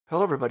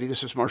Hello, everybody.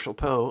 This is Marshall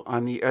Poe.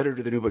 I'm the editor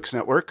of the New Books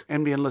Network.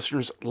 NBN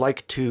listeners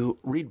like to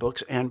read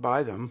books and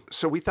buy them.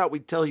 So we thought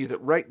we'd tell you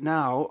that right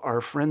now, our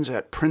friends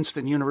at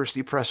Princeton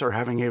University Press are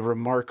having a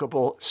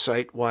remarkable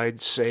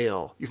site-wide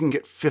sale. You can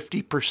get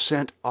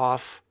 50%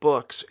 off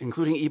books,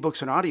 including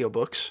ebooks and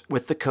audiobooks,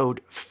 with the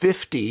code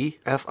 50,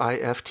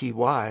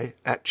 F-I-F-T-Y,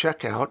 at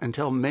checkout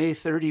until May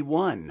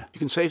 31. You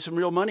can save some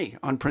real money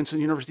on Princeton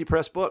University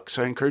Press books.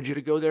 I encourage you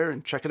to go there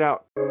and check it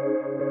out.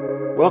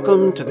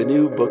 Welcome to the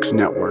New Books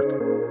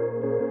Network.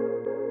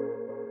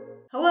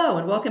 Hello,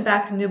 and welcome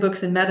back to New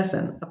Books in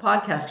Medicine, a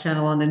podcast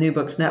channel on the New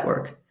Books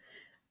Network.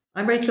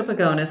 I'm Rachel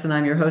Pagonis, and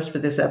I'm your host for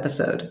this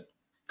episode.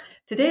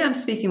 Today I'm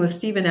speaking with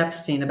Stephen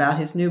Epstein about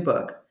his new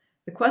book,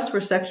 The Quest for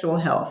Sexual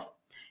Health: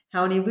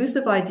 How an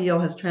Elusive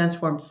Ideal Has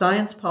Transformed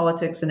Science,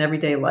 Politics, and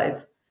Everyday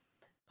Life,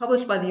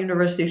 published by the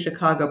University of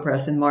Chicago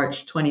Press in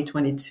March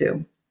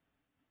 2022.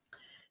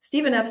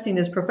 Stephen Epstein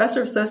is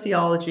professor of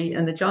sociology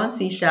and the John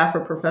C. Schaffer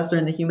Professor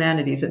in the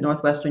Humanities at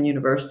Northwestern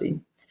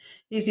University.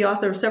 He's the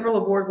author of several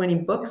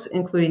award-winning books,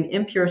 including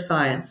Impure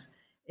Science,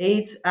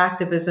 AIDS,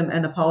 Activism,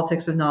 and the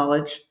Politics of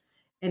Knowledge,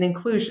 and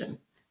Inclusion,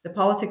 the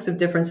Politics of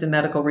Difference in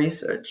Medical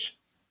Research.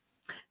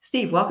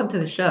 Steve, welcome to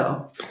the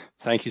show.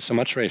 Thank you so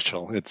much,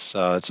 Rachel. It's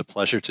a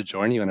pleasure to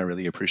join you, and I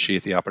really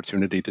appreciate the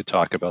opportunity to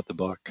talk about the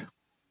book.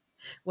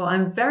 Well,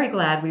 I'm very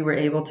glad we were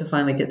able to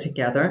finally get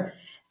together.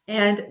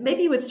 And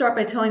maybe you would start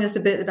by telling us a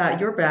bit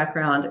about your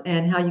background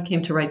and how you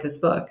came to write this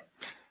book.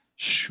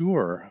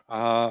 Sure.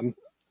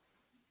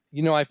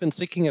 I've been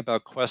thinking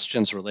about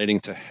questions relating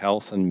to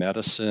health and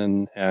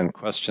medicine and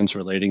questions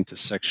relating to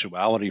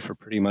sexuality for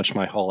pretty much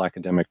my whole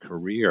academic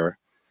career.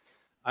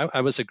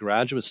 I was a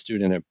graduate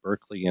student at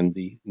Berkeley in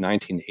the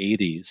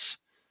 1980s,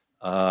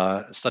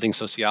 studying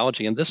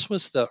sociology, and this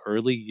was the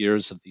early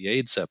years of the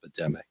AIDS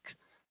epidemic.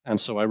 And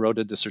so I wrote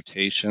a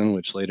dissertation,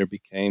 which later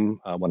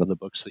became one of the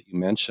books that you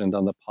mentioned,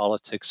 on the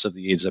politics of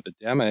the AIDS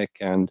epidemic,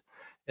 and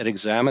it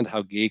examined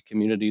how gay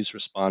communities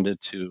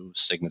responded to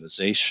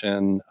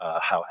stigmatization,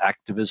 how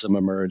activism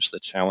emerged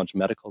that challenged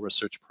medical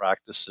research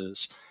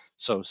practices.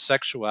 So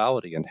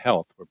sexuality and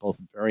health were both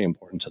very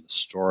important to the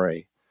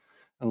story.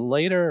 And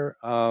later,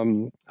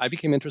 I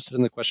became interested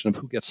in the question of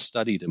who gets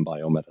studied in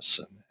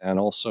biomedicine and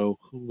also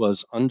who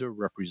was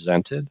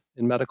underrepresented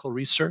in medical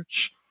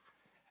research.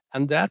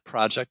 And that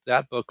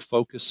book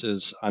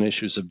focuses on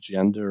issues of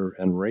gender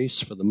and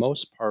race for the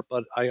most part,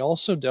 but I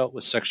also dealt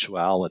with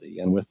sexuality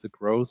and with the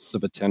growth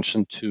of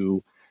attention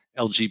to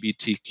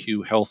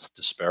LGBTQ health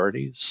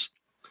disparities.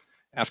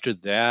 After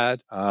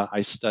that, I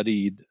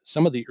studied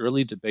some of the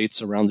early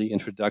debates around the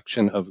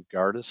introduction of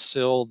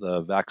Gardasil,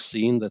 the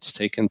vaccine that's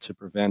taken to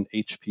prevent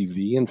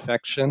HPV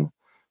infection,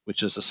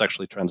 which is a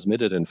sexually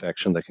transmitted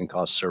infection that can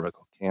cause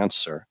cervical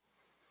cancer.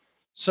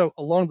 So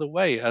along the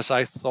way, as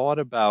I thought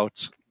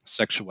about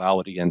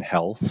sexuality and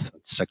health, I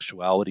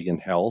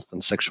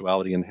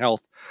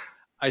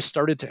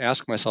started to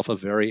ask myself a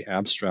very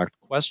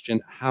abstract question: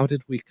 how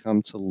did we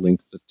come to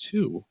link the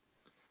two?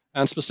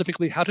 And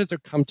specifically, how did there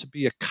come to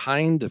be a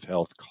kind of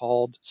health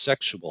called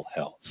sexual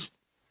health?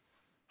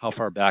 How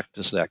far back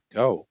does that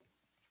go?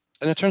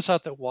 And it turns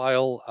out that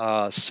while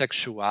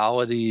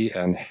sexuality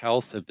and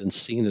health have been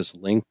seen as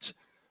linked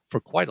for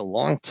quite a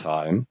long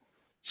time,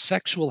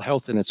 sexual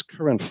health in its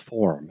current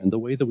form and the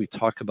way that we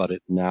talk about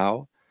it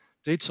now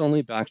dates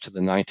only back to the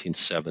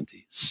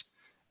 1970s.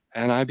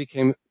 And I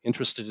became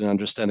interested in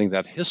understanding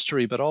that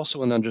history, but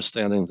also in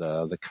understanding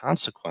the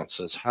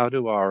consequences. How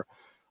do our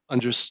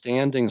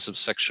understandings of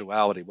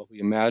sexuality, what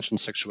we imagine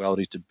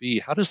sexuality to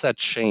be, how does that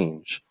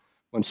change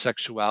when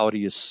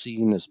sexuality is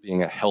seen as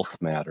being a health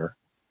matter?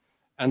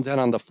 And then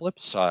on the flip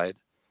side,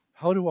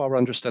 how do our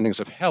understandings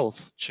of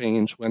health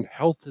change when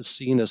health is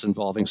seen as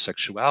involving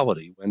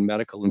sexuality, when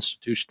medical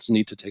institutions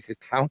need to take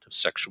account of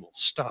sexual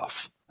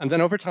stuff? And then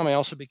over time, I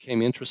also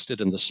became interested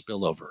in the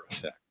spillover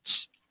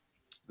effects.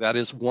 That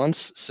is,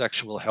 once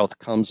sexual health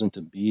comes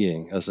into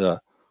being as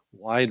a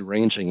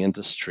wide-ranging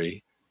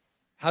industry,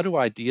 how do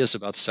ideas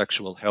about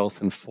sexual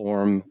health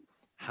inform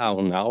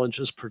how knowledge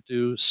is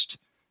produced,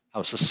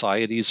 how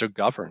societies are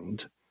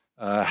governed,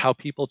 how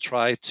people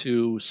try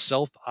to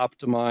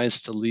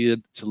self-optimize to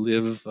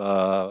live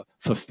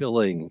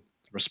fulfilling,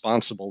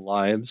 responsible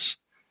lives,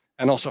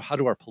 and also how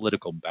do our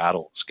political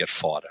battles get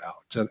fought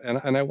out?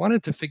 And I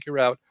wanted to figure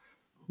out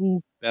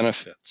who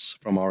benefits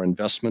from our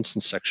investments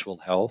in sexual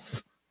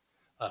health,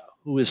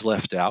 who is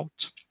left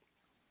out.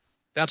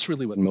 That's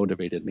really what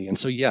motivated me. And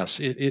so, yes,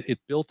 it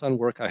built on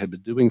work I had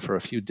been doing for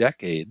a few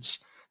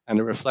decades, and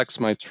it reflects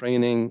my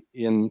training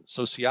in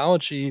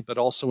sociology, but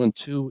also in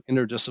two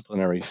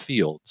interdisciplinary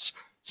fields: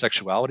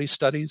 sexuality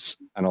studies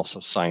and also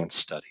science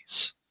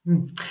studies.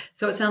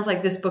 So it sounds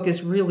like this book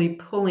is really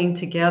pulling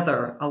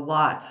together a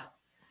lot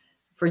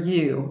for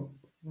you,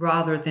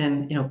 rather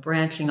than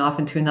branching off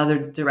into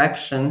another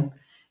direction.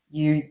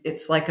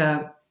 It's like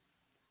a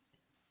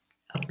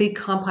big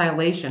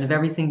compilation of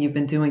everything you've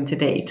been doing to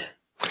date.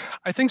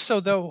 I think so,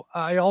 though.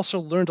 I also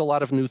learned a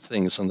lot of new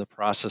things in the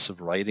process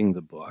of writing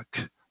the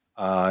book.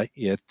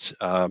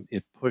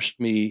 It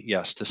pushed me,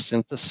 yes, to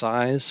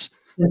synthesize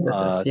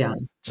Synthesis, yeah.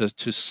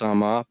 to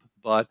sum up.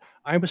 But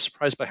I was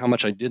surprised by how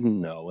much I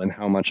didn't know and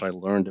how much I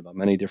learned about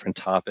many different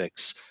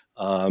topics.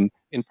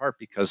 In part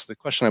because the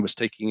question I was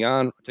taking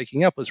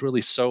up was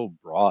really so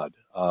broad.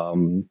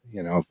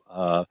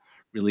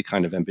 Really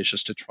kind of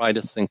ambitious to try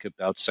to think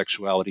about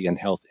sexuality and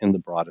health in the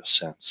broadest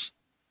sense.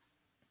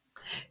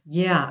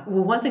 Yeah.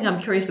 Well, one thing I'm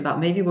curious about,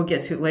 maybe we'll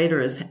get to it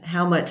later, is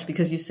how much,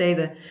 because you say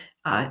the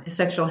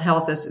sexual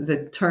health is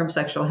the term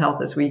sexual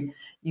health as we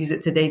use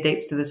it today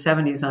dates to the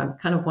 70s. I'm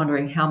kind of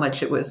wondering how much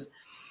that was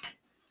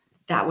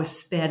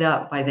sped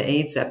up by the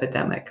AIDS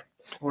epidemic.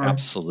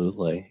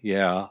 Absolutely.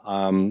 Yeah.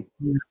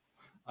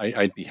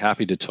 I'd be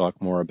happy to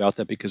talk more about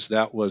that because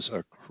that was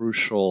a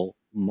crucial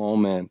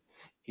moment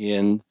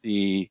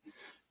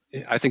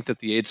I think that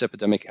the AIDS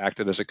epidemic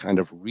acted as a kind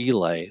of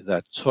relay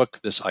that took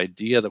this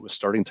idea that was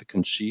starting to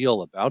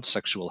congeal about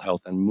sexual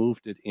health and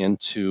moved it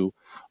into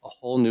a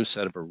whole new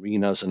set of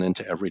arenas and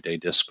into everyday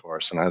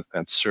discourse. And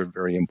that served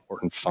very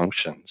important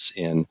functions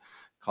in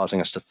causing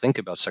us to think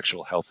about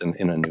sexual health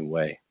in a new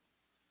way.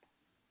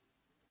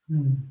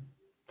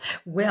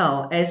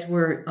 Well, as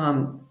we're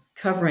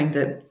covering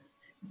the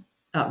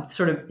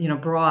sort of,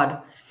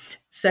 broad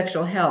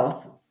sexual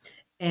health,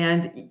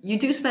 and you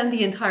do spend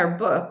the entire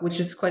book, which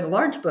is quite a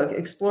large book,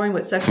 exploring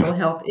what sexual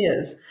health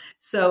is.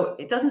 So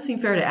it doesn't seem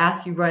fair to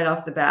ask you right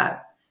off the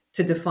bat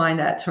to define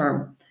that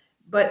term.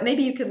 But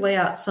maybe you could lay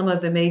out some of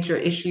the major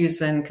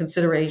issues and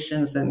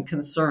considerations and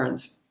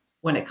concerns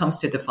when it comes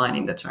to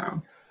defining the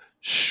term.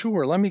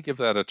 Sure, let me give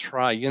that a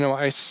try.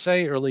 I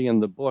say early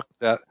in the book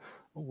that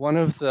one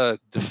of the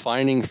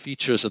defining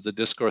features of the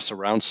discourse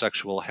around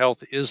sexual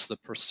health is the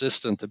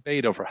persistent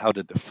debate over how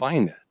to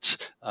define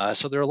it.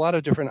 So there are a lot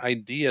of different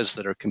ideas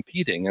that are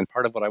competing, and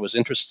part of what I was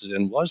interested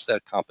in was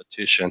that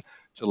competition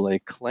to lay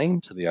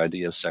claim to the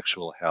idea of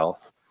sexual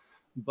health.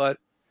 But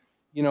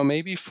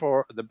maybe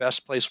for the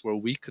best place where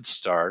we could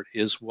start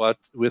is what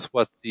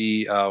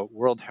the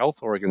World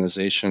Health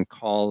Organization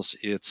calls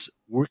its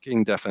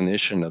working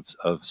definition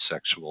of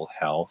sexual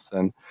health,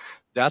 and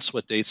that's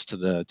what dates to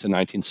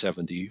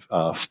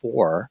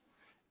 1974,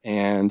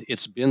 and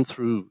it's been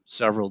through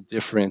several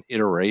different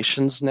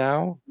iterations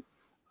now,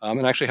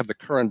 and I actually have the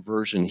current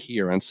version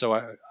here. And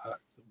so,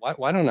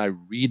 why don't I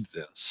read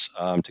this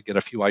to get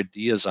a few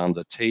ideas on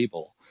the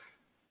table?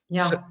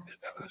 Yeah.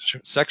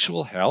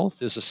 Sexual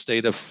health is a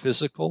state of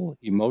physical,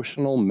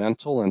 emotional,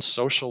 mental, and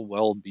social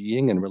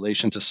well-being in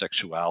relation to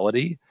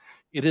sexuality.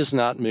 It is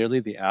not merely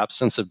the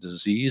absence of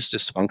disease,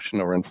 dysfunction,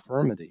 or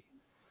infirmity.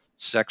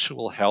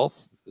 Sexual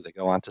health, they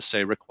go on to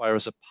say,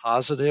 requires a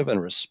positive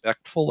and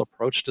respectful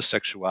approach to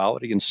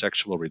sexuality and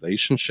sexual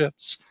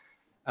relationships,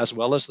 as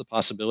well as the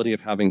possibility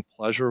of having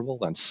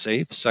pleasurable and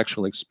safe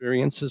sexual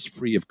experiences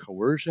free of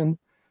coercion,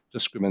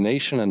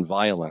 discrimination, and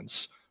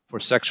violence.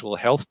 For sexual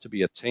health to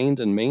be attained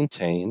and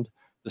maintained,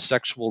 the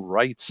sexual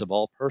rights of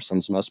all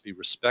persons must be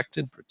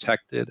respected,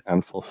 protected,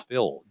 and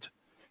fulfilled.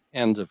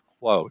 End of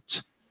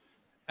quote.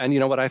 And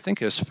what I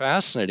think is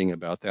fascinating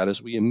about that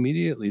is we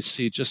immediately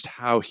see just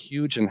how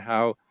huge and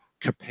how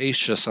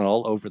capacious and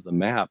all over the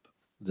map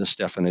this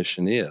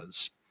definition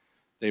is.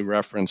 They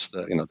reference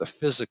the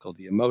physical,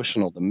 the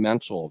emotional, the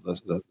mental,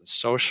 the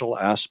social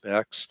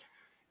aspects.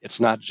 It's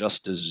not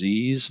just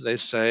disease, they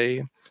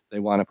say. They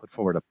want to put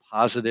forward a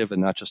positive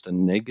and not just a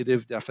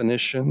negative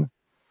definition.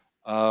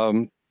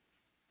 And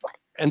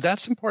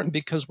that's important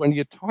because when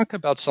you talk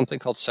about something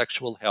called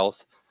sexual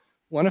health,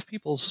 one of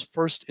people's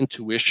first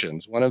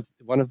intuitions, one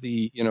of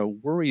the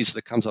worries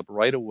that comes up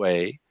right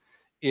away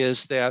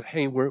is that,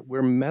 hey,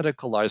 we're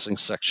medicalizing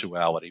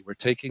sexuality. We're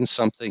taking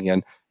something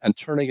and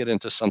turning it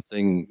into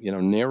something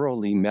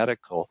narrowly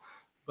medical.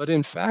 But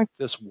in fact,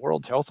 this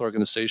World Health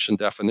Organization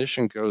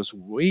definition goes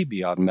way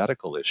beyond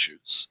medical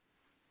issues.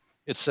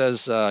 It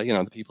says,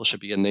 the people should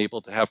be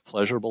enabled to have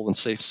pleasurable and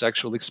safe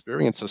sexual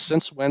experiences.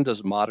 Since when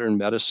does modern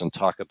medicine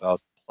talk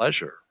about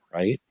pleasure,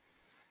 right?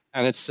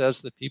 And it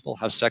says that people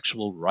have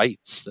sexual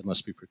rights that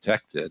must be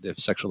protected if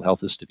sexual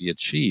health is to be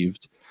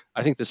achieved.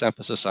 I think this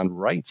emphasis on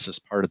rights as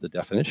part of the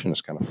definition is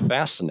kind of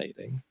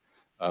fascinating.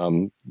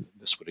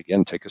 This would,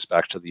 again, take us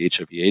back to the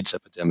HIV/AIDS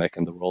epidemic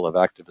and the role of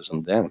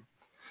activism then.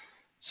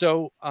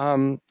 So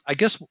I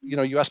guess,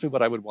 you asked me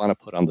what I would want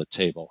to put on the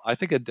table. I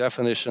think a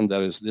definition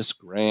that is this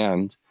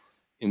grand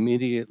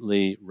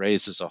immediately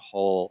raises a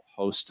whole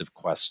host of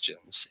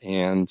questions.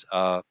 And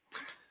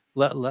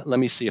let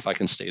me see if I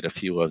can state a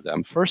few of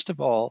them. First of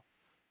all,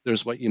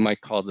 there's what you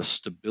might call the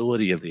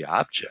stability of the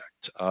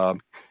object.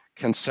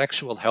 Can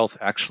sexual health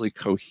actually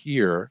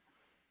cohere,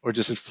 or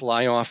does it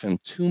fly off in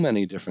too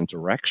many different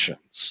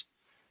directions?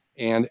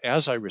 And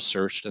as I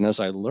researched and as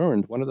I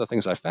learned, one of the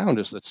things I found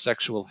is that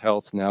sexual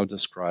health now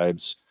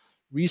describes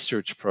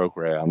research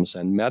programs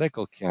and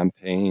medical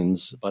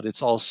campaigns, but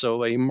it's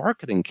also a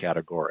marketing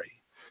category.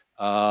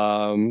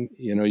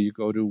 You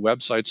go to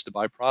websites to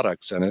buy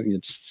products and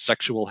it's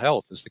sexual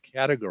health is the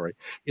category.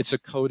 It's a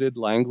coded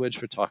language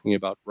for talking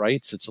about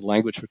rights. It's a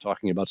language for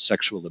talking about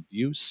sexual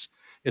abuse.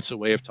 It's a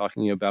way of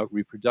talking about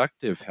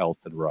reproductive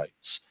health and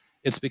rights.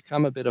 It's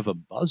become a bit of a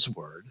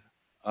buzzword.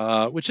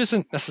 which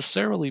isn't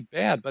necessarily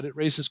bad, but it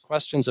raises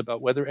questions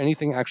about whether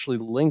anything actually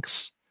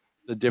links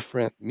the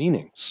different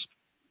meanings.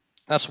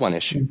 That's one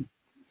issue.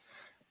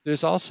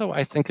 There's also,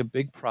 I think, a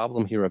big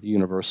problem here of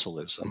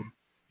universalism.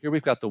 Here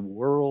we've got the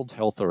World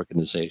Health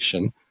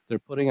Organization. They're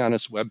putting on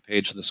its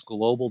webpage this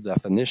global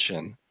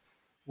definition.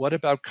 What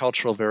about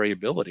cultural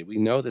variability? We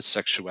know that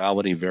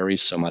sexuality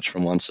varies so much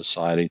from one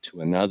society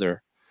to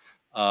another.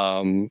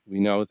 We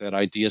know that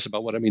ideas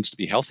about what it means to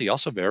be healthy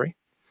also vary.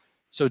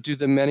 So do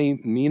the many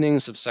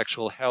meanings of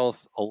sexual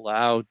health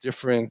allow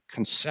different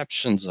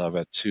conceptions of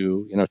it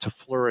to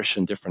flourish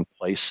in different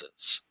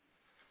places?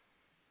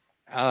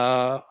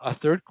 A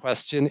third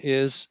question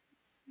is,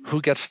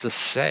 who gets to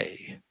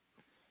say?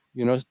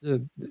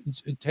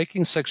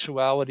 Taking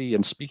sexuality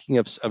and speaking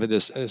of it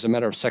as a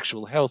matter of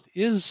sexual health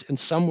is in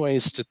some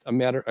ways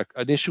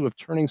an issue of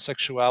turning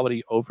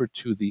sexuality over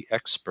to the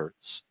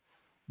experts.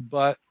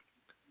 But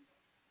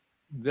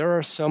there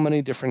are so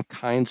many different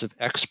kinds of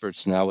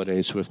experts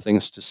nowadays who have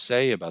things to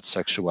say about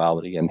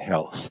sexuality and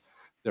health.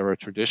 There are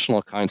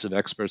traditional kinds of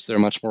experts. There are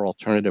much more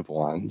alternative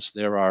ones.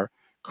 There are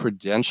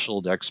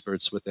credentialed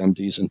experts with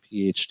MDs and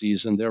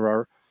PhDs, and there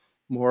are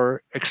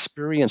more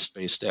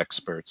experience-based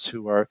experts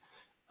who are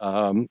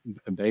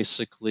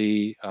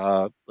basically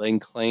laying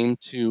claim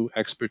to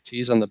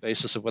expertise on the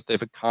basis of what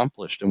they've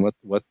accomplished and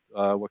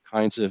what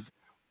kinds of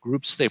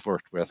groups they've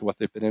worked with, what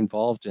they've been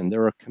involved in.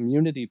 There are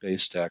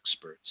community-based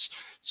experts.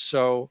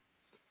 So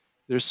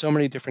there's so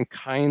many different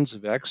kinds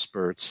of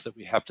experts that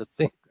we have to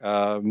think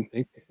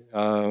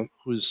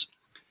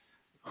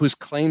whose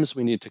claims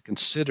we need to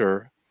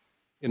consider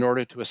in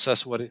order to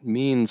assess what it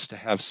means to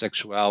have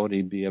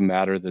sexuality be a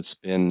matter that's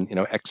been,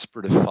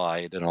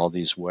 expertified in all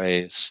these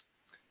ways.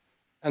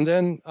 And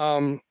then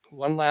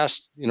one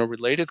last,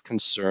 related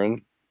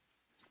concern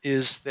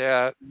is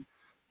that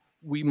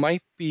we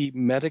might be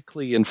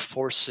medically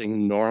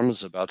enforcing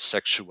norms about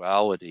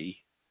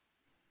sexuality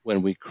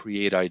when we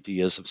create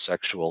ideas of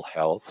sexual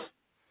health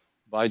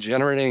by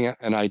generating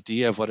an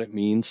idea of what it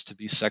means to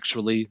be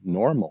sexually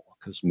normal,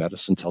 because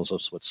medicine tells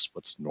us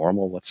what's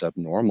normal, what's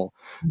abnormal.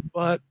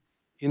 But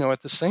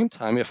at the same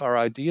time, if our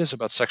ideas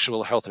about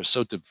sexual health are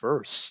so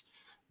diverse,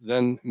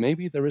 then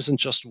maybe there isn't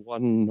just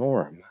one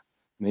norm.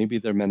 Maybe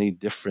there are many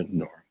different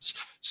norms.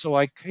 So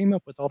I came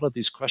up with all of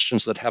these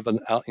questions that have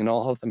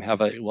all of them have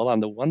on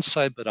the one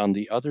side, but on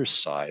the other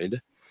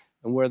side,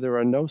 and where there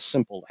are no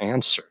simple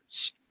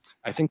answers.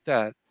 I think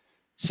that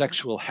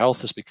sexual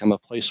health has become a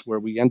place where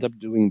we end up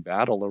doing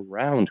battle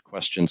around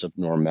questions of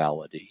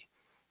normality,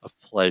 of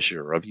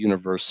pleasure, of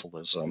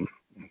universalism,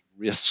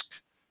 risk,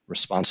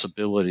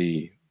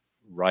 responsibility,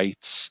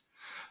 rights.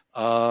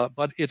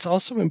 But it's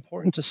also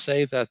important to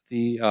say that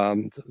the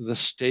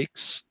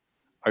stakes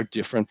are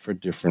different for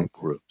different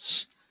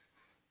groups,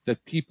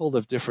 that people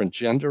of different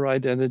gender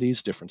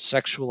identities, different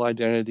sexual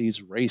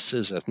identities,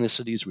 races,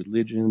 ethnicities,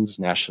 religions,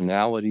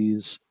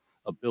 nationalities,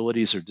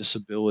 abilities or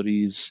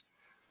disabilities,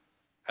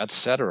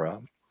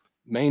 etc.,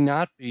 may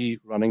not be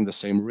running the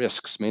same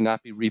risks, may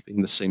not be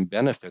reaping the same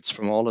benefits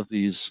from all of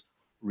these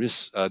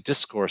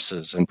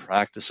discourses and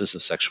practices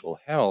of sexual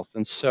health.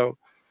 And so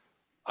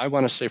I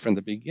want to say from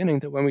the beginning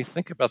that when we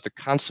think about the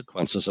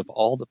consequences of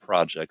all the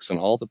projects and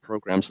all the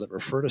programs that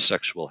refer to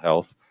sexual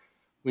health,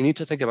 we need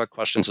to think about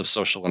questions of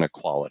social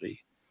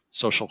inequality,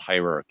 social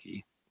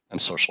hierarchy,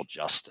 and social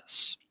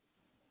justice.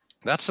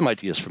 That's some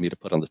ideas for me to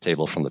put on the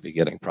table from the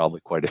beginning,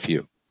 probably quite a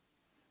few.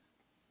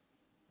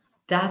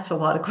 That's a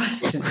lot of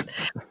questions.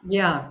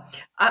 Yeah.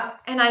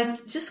 And I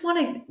just want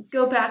to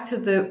go back to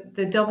the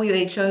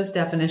WHO's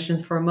definition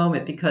for a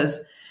moment,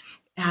 because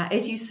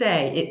as you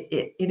say,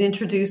 it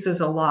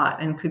introduces a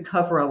lot and could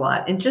cover a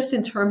lot. And just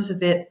in terms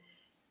of it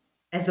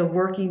as a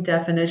working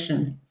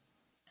definition,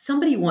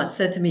 somebody once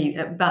said to me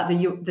about the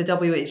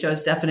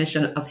WHO's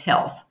definition of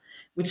health,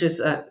 which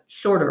is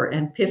shorter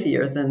and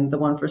pithier than the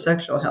one for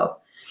sexual health.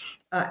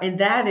 And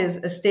that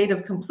is a state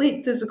of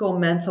complete physical,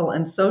 mental,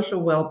 and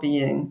social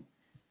well-being,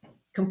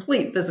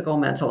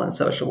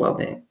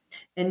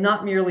 and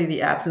not merely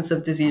the absence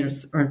of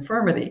disease or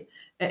infirmity.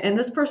 And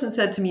this person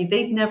said to me,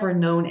 they'd never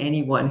known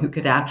anyone who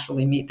could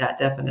actually meet that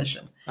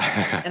definition.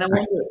 And I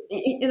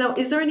wonder,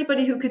 is there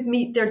anybody who could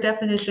meet their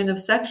definition of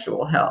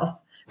sexual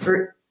health?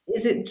 Or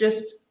is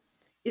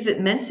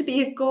it meant to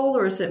be a goal,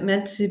 or is it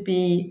meant to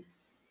be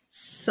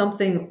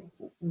something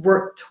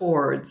worked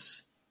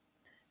towards,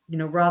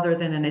 rather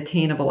than an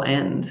attainable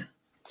end?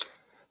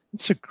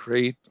 That's a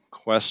great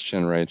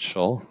question,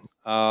 Rachel.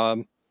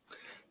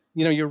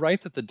 You're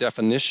right that the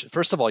definition,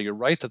 first of all, you're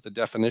right that the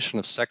definition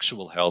of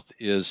sexual health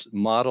is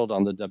modeled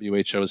on the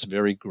WHO's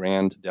very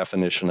grand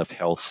definition of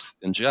health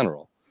in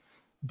general.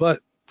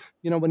 But,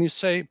 when you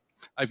say,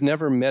 I've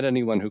never met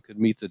anyone who could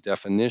meet the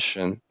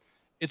definition,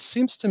 it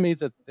seems to me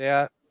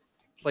that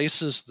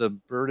places the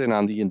burden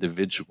on the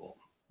individual.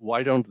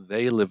 Why don't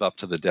they live up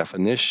to the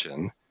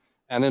definition?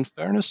 And in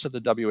fairness to the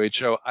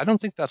WHO, I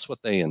don't think that's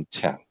what they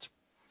intend.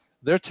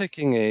 They're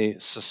taking a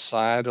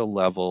societal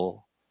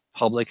level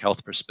public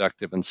health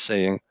perspective and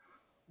saying,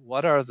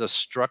 what are the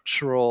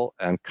structural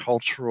and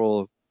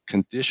cultural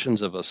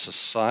conditions of a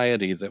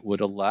society that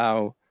would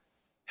allow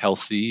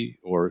healthy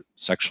or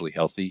sexually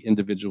healthy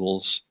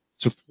individuals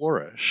to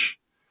flourish.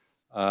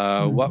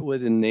 What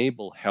would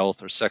enable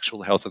health or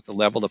sexual health at the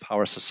level of how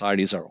our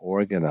societies are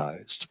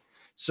organized?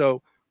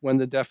 So when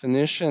the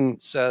definition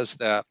says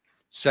that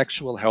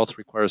sexual health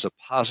requires a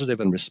positive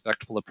and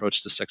respectful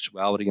approach to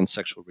sexuality and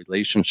sexual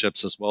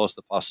relationships, as well as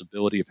the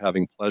possibility of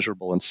having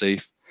pleasurable and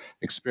safe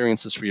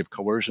experiences free of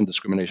coercion,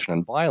 discrimination,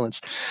 and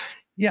violence,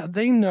 yeah,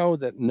 they know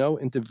that no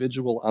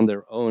individual on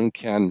their own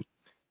can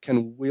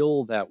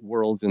will that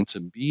world into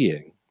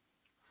being.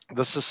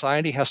 The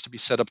society has to be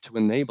set up to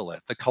enable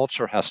it. The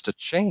culture has to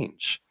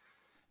change.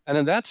 And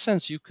in that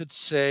sense, you could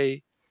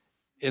say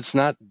it's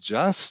not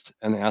just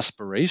an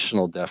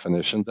aspirational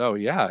definition, though,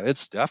 yeah,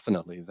 it's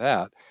definitely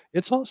that.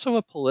 It's also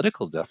a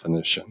political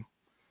definition,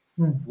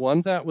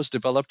 one that was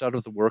developed out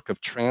of the work of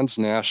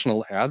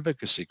transnational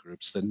advocacy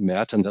groups that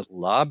met and that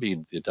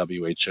lobbied the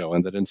WHO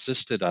and that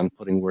insisted on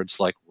putting words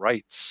like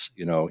rights,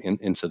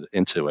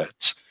 into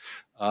it.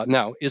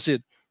 Now, is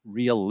it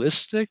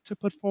realistic to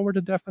put forward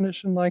a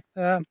definition like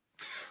that?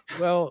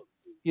 Well,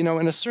 in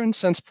a certain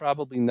sense,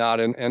 probably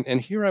not.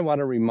 And here I want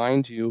to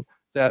remind you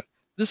that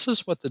this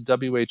is what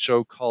the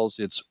WHO calls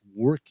its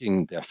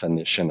working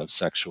definition of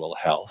sexual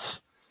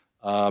health,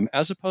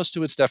 as opposed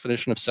to its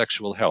definition of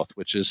sexual health,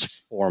 which is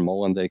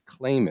formal and they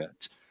claim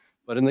it.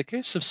 But in the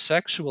case of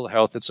sexual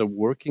health, it's a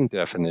working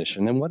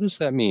definition. And what does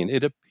that mean?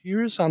 It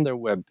appears on their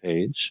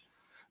webpage,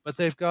 but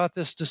they've got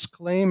this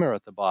disclaimer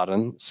at the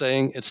bottom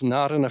saying it's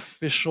not an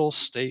official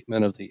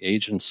statement of the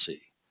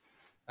agency.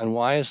 And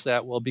why is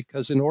that? Well,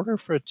 because in order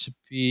for it to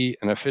be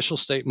an official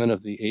statement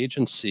of the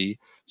agency,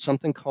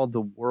 something called the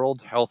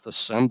World Health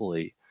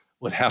Assembly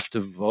would have to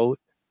vote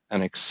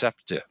and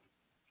accept it.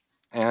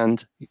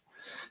 And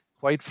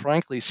quite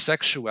frankly,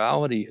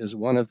 sexuality is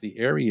one of the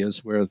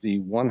areas where the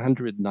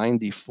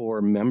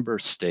 194 member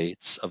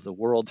states of the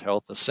World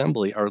Health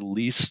Assembly are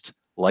least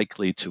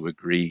likely to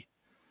agree.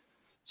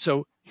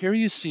 So here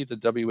you see the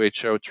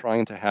WHO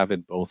trying to have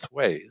it both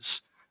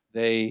ways.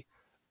 They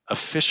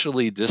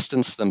officially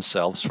distance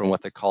themselves from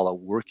what they call a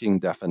working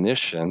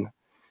definition,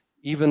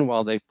 even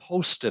while they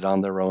post it on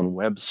their own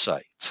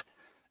website.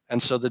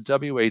 And so the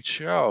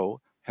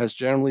WHO has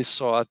generally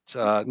sought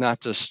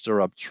not to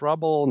stir up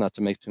trouble, not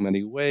to make too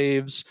many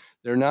waves.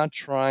 They're not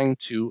trying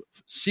to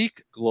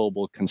seek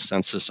global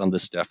consensus on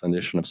this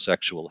definition of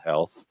sexual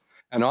health.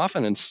 And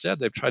often instead,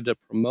 they've tried to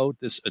promote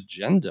this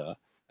agenda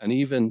and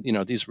even,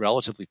 these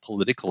relatively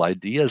political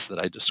ideas that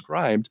I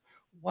described,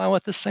 while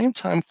at the same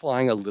time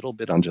flying a little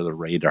bit under the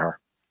radar.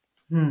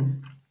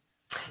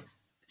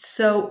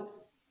 So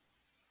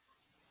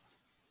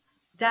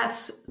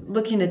that's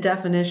looking at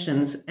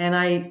definitions. And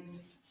I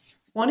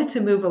wanted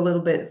to move a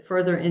little bit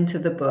further into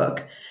the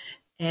book,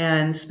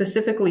 and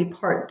specifically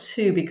part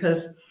 2,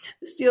 because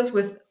this deals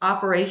with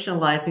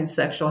operationalizing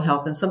sexual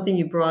health, and something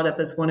you brought up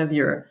as one of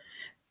your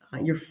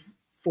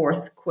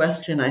fourth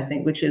question, I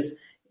think, which is,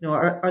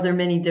 are there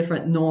many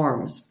different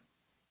norms?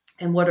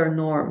 And what are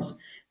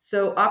norms?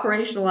 So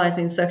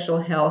operationalizing sexual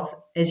health,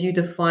 as you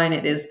define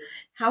it, is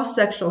how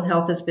sexual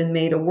health has been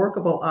made a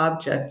workable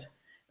object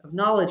of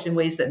knowledge in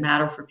ways that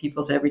matter for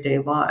people's everyday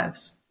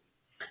lives.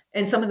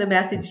 And some of the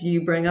methods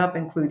you bring up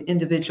include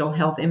individual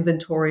health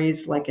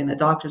inventories, like in a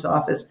doctor's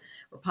office,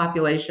 or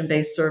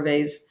population-based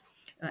surveys,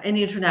 and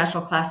the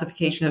International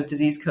Classification of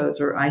Disease Codes,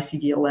 or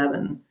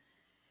ICD-11.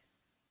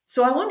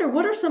 So I wonder,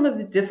 what are some of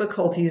the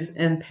difficulties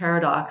and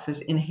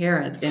paradoxes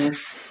inherent in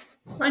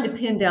trying to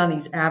pin down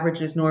these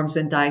averages, norms,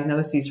 and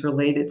diagnoses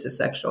related to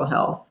sexual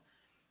health?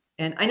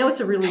 And I know it's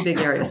a really big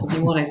area, so if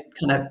you want to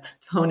kind of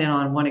hone in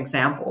on one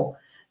example,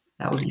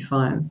 that would be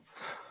fine.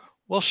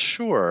 Well,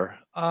 sure.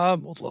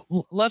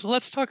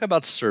 Let's talk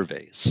about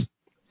surveys,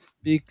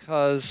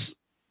 because,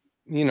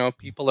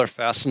 people are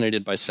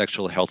fascinated by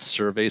sexual health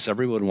surveys.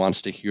 Everyone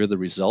wants to hear the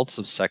results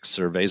of sex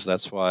surveys.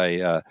 That's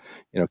why,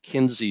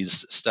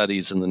 Kinsey's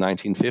studies in the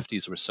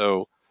 1950s were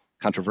so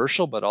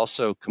controversial, but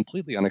also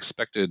completely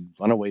unexpected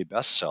runaway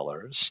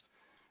bestsellers.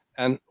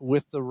 And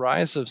with the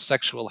rise of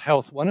sexual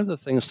health, one of the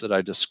things that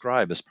I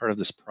describe as part of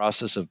this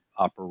process of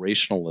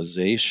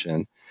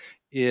operationalization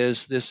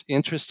is this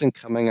interest in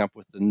coming up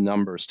with the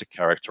numbers to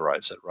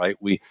characterize it, right?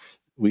 We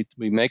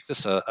make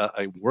this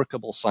a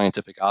workable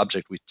scientific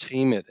object. We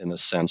tame it, in a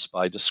sense,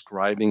 by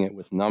describing it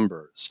with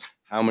numbers.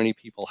 How many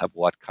people have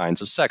what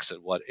kinds of sex,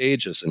 at what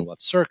ages, in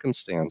what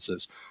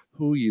circumstances,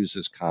 who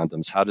uses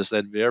condoms, how does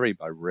that vary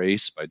by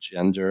race, by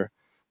gender,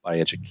 by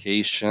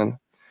education?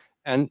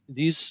 And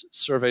these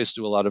surveys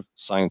do a lot of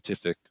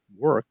scientific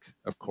work,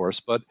 of course,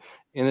 but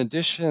in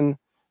addition,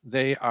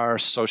 they are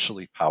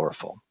socially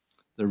powerful.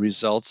 The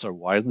results are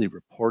widely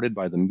reported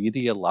by the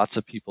media. Lots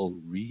of people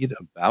read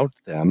about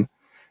them.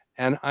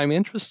 And I'm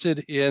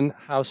interested in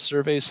how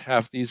surveys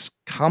have these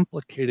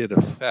complicated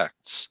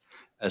effects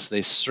as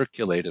they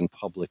circulate in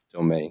public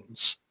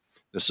domains.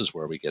 This is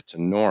where we get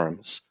to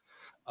norms.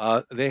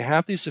 They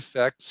have these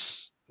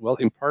effects, well,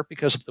 in part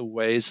because of the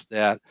ways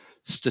that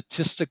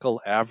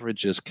statistical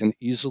averages can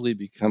easily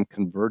become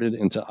converted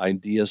into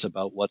ideas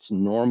about what's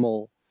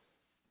normal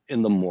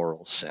in the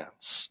moral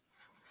sense.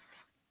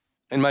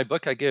 In my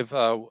book, I give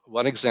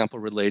one example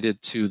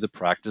related to the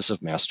practice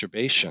of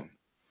masturbation.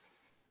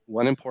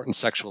 One important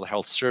sexual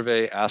health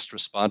survey asked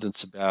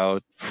respondents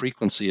about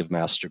frequency of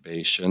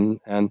masturbation,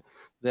 and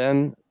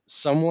then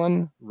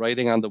someone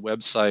writing on the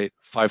website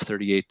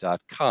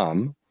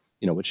 538.com,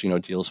 which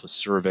deals with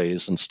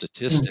surveys and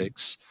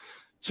statistics,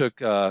 took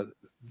a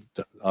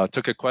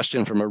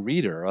question from a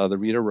reader. The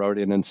reader wrote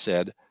in and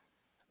said,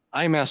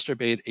 "I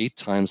masturbate 8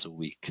 times a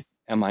week.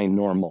 Am I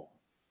normal?"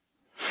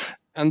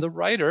 And the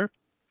writer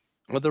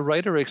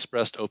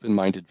expressed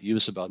open-minded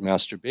views about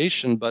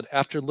masturbation, but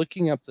after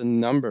looking up the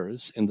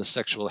numbers in the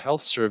sexual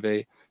health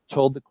survey,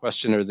 told the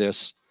questioner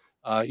this: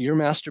 your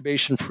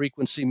masturbation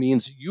frequency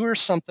means you're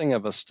something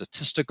of a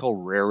statistical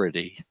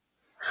rarity.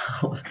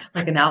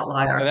 Like an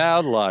outlier. An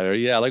outlier,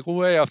 yeah, like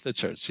way off the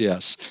charts,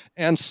 yes.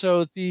 And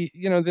so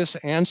this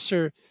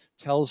answer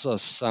tells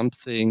us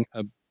something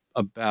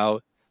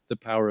about the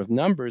power of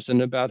numbers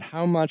and about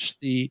how much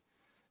the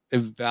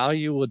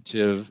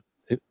evaluative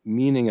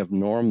meaning of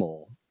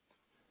normal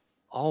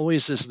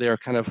always is there,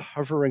 kind of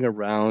hovering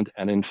around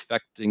and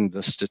infecting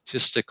the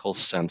statistical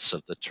sense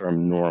of the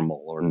term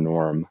normal or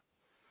norm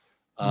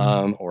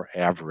or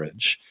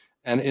average.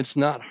 And it's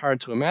not hard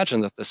to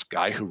imagine that this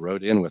guy who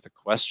wrote in with a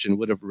question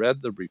would have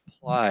read the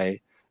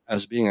reply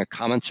as being a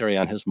commentary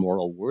on his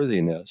moral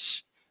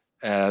worthiness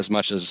as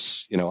much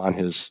as, on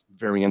his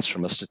variance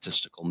from a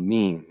statistical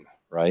mean,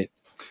 right?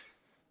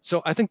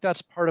 So I think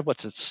that's part of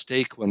what's at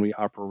stake when we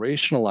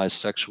operationalize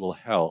sexual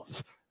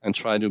health and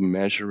try to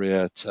measure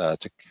it,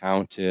 to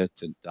count it,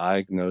 to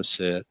diagnose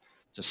it,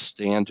 to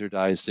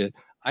standardize it.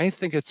 I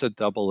think it's a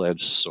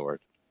double-edged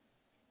sword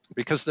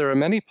because there are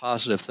many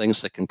positive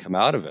things that can come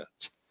out of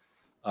it.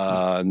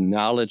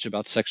 Knowledge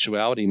about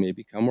sexuality may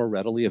become more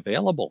readily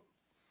available.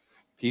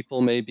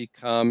 People may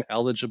become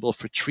eligible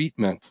for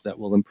treatment that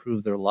will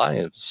improve their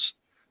lives.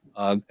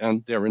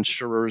 And their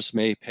insurers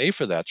may pay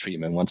for that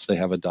treatment once they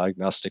have a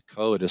diagnostic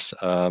code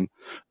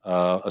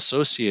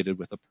associated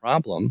with a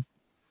problem.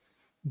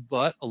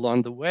 But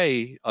along the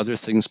way, other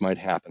things might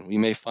happen. We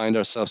may find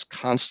ourselves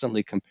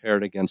constantly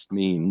compared against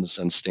means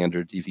and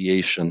standard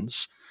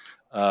deviations.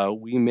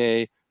 We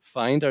may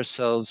find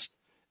ourselves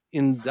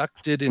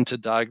inducted into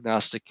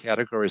diagnostic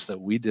categories that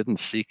we didn't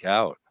seek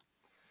out.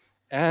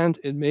 And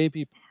it may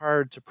be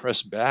hard to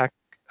press back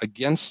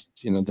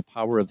against, the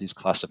power of these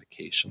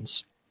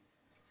classifications.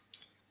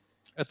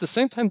 At the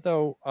same time,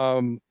 though,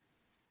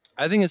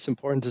 I think it's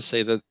important to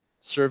say that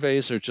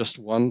surveys are just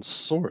one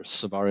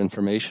source of our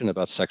information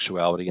about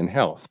sexuality and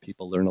health.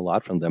 People learn a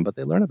lot from them, but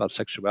they learn about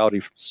sexuality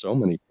from so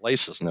many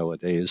places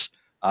nowadays,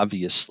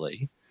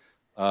 obviously.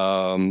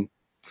 And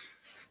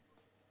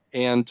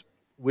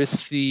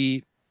with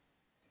the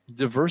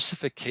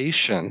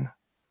diversification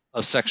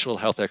of sexual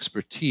health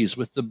expertise,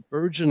 with the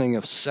burgeoning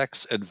of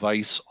sex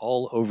advice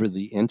all over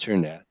the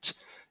internet,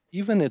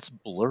 even its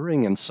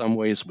blurring in some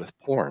ways with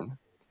porn,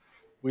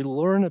 we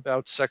learn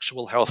about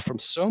sexual health from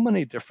so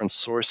many different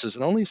sources,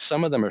 and only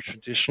some of them are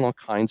traditional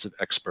kinds of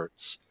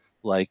experts,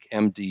 like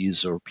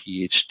MDs or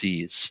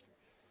PhDs.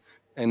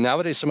 And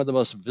nowadays, some of the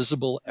most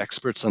visible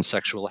experts on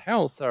sexual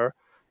health are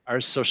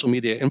social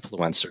media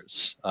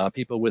influencers,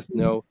 people with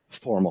no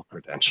formal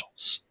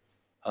credentials.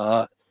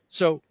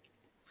 So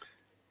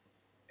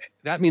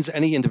that means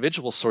any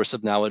individual source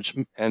of knowledge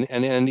and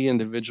any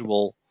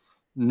individual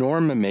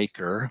norm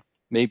maker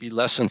may be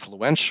less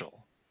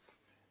influential.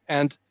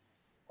 And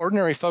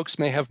ordinary folks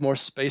may have more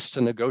space to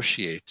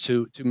negotiate,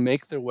 to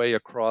make their way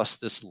across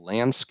this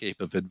landscape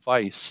of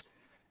advice.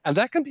 And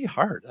that can be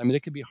hard. I mean,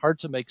 it can be hard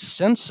to make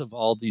sense of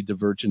all the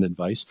divergent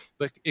advice,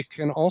 but it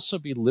can also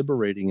be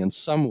liberating in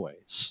some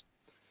ways.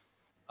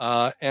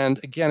 And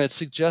again, it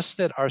suggests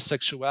that our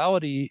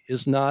sexuality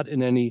is not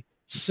in any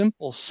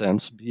simple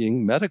sense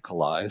being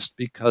medicalized,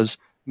 because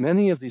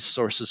many of these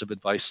sources of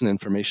advice and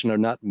information are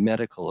not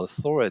medical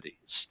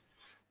authorities.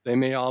 They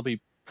may all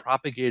be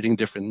propagating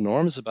different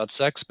norms about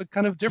sex, but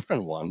kind of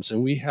different ones.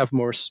 And we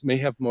may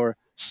have more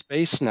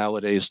space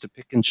nowadays to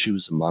pick and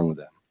choose among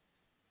them.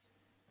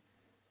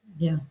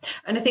 Yeah.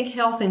 And I think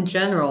health in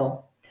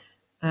general,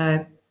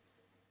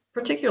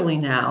 particularly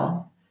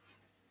now,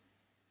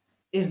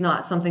 is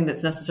not something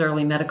that's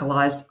necessarily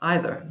medicalized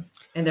either.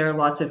 And there are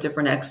lots of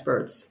different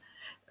experts,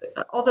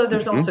 although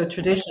there's also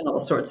traditional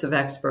sorts of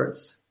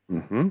experts.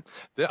 I'm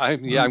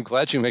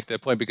glad you make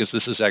that point, because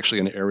this is actually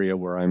an area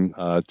where I'm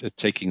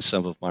taking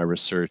some of my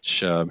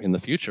research in the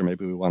future.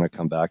 Maybe we want to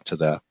come back to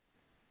that.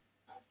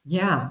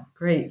 Yeah,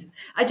 great.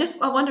 I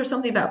wonder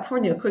something about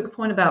porn, a quick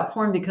point about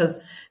porn,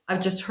 because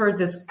I've just heard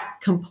this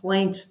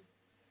complaint,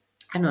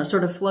 I don't know,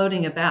 sort of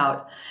floating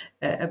about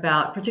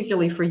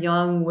particularly for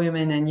young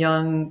women and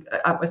young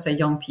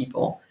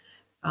people,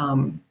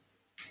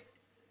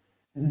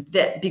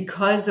 that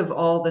because of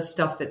all the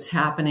stuff that's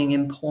happening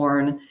in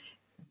porn,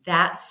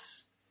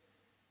 that's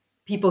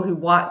people who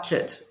watch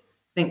it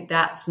think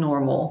that's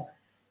normal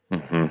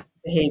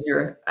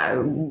behavior,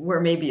 where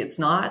maybe it's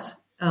not.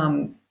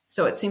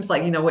 So it seems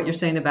like, what you're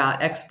saying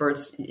about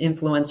experts,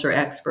 influencer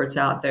experts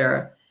out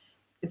there,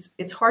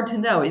 it's hard to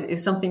know if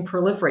something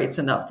proliferates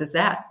enough. Does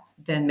that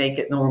then make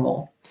it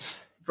normal? Yeah.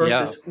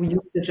 Versus we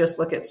used to just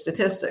look at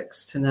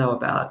statistics to know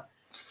about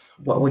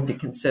what would be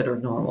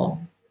considered normal.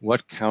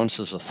 What counts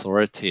as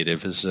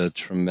authoritative is a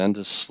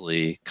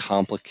tremendously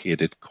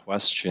complicated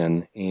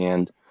question,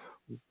 and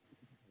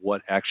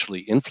what actually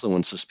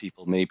influences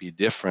people may be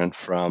different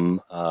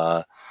from,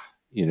 what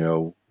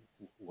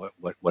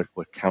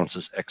counts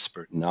as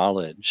expert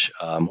knowledge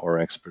or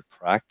expert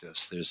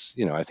practice.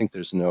 I think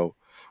there's no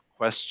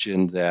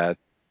question that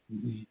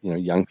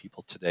young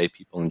people today,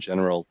 people in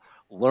general,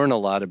 learn a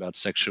lot about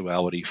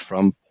sexuality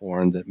from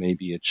porn. That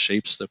maybe it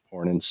shapes their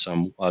porn in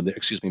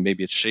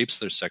maybe it shapes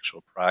their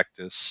sexual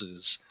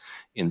practices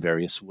in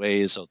various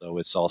ways. Although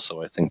it's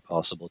also, I think,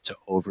 possible to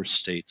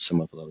overstate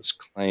some of those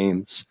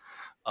claims.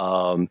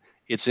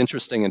 It's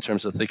interesting in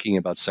terms of thinking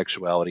about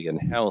sexuality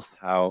and health,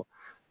 how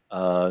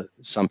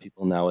some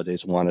people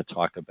nowadays want to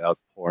talk about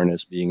porn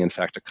as being, in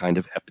fact, a kind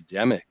of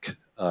epidemic.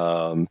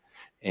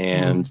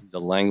 And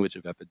the language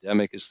of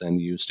epidemic is then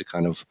used to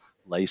kind of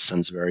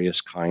license various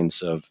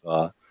kinds of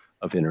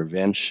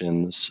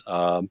interventions.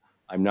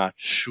 I'm not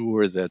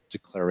sure that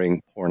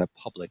declaring porn a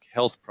public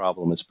health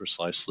problem is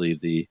precisely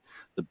the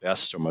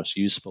best or most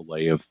useful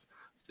way of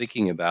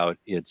thinking about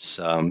its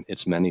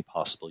many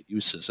possible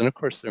uses. And of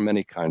course, there are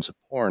many kinds of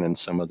porn, and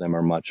some of them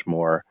are much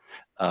more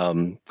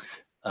kind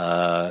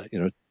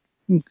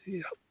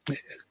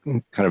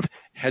of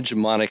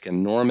hegemonic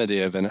and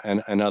normative,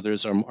 and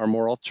others are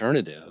more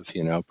alternative,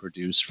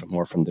 produced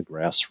more from the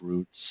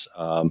grassroots.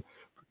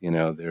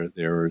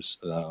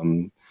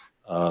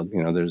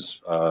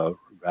 There's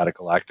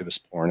radical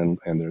activist porn,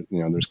 and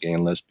there's gay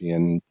and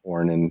lesbian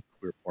porn and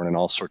queer porn and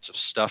all sorts of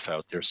stuff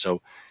out there.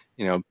 So,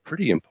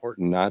 pretty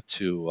important not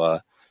to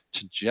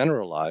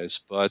generalize,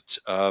 but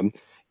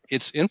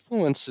its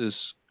influence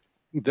is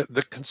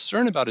the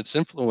concern about its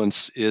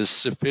influence is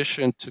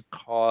sufficient to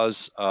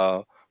cause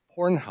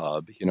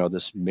Pornhub,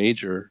 this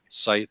major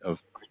site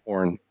of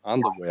porn on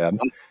the web,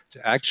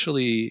 to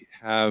actually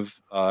have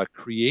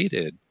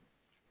created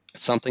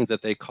something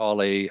that they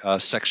call a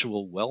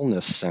sexual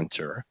wellness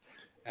center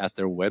at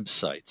their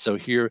website. So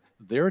here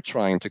they're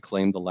trying to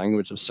claim the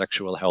language of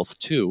sexual health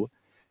too.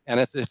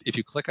 And if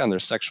you click on their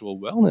sexual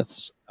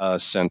wellness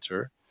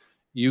center,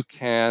 you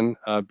can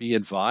be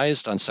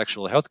advised on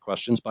sexual health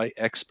questions by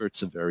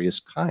experts of various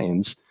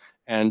kinds.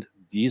 And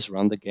these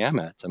run the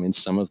gamut. I mean,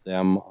 some of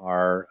them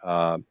are,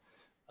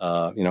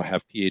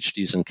 have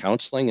PhDs in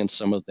counseling, and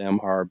some of them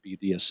are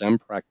BDSM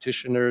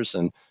practitioners,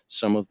 and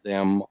some of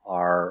them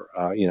are,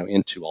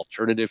 into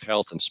alternative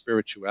health and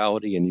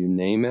spirituality, and you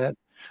name it.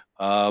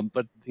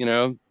 But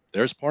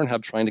there's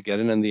Pornhub trying to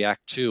get in the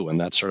act too, and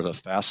that's sort of a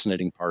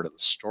fascinating part of the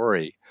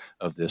story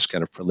of this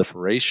kind of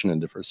proliferation and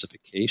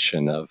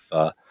diversification of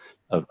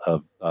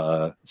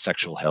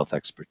sexual health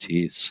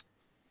expertise.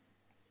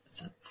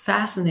 It's a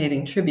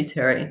fascinating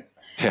tributary.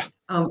 Yeah.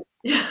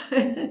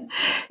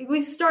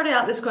 We started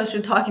out this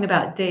question talking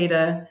about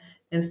data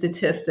and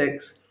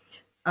statistics.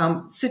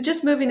 So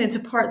just moving into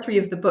part 3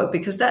 of the book,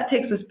 because that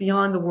takes us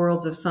beyond the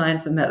worlds of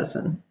science and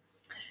medicine.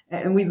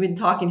 And we've been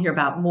talking here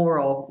about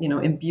moral,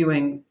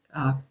 imbuing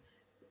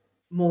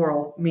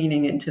moral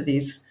meaning into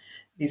these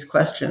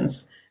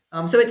questions.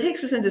 So it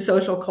takes us into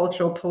social,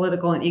 cultural,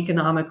 political, and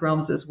economic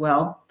realms as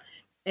well.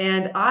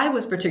 And I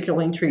was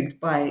particularly intrigued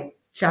by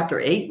chapter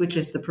 8, which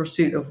is the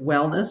pursuit of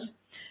wellness,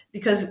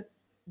 because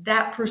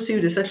that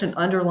pursuit is such an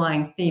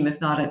underlying theme,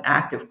 if not an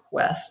active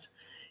quest,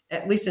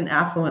 at least in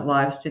affluent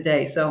lives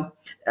today. So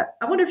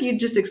I wonder if you'd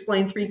just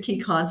explain 3 key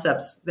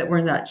concepts that were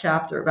in that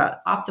chapter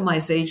about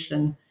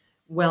optimization,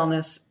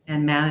 wellness,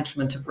 and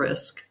management of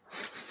risk.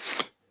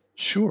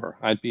 Sure,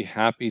 I'd be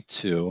happy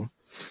to.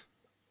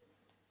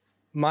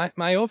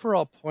 My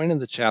overall point in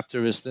the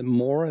chapter is that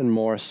more and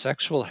more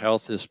sexual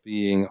health is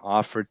being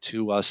offered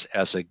to us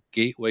as a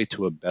gateway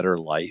to a better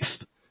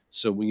life.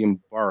 So we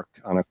embark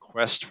on a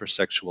quest for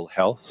sexual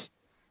health,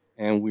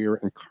 and we're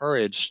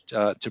encouraged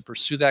to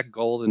pursue that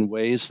goal in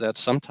ways that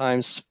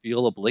sometimes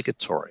feel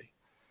obligatory.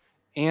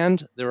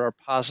 And there are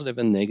positive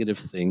and negative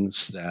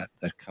things that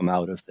come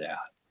out of that.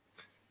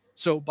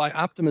 So by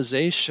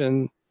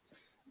optimization,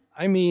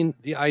 I mean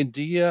the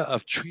idea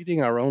of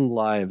treating our own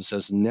lives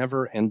as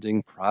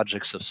never-ending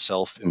projects of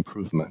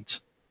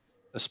self-improvement,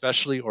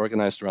 especially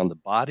organized around the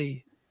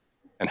body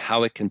and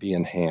how it can be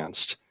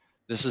enhanced.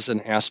 This is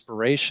an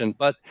aspiration,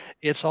 but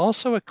it's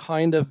also a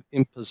kind of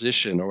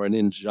imposition or an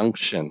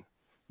injunction.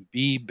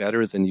 Be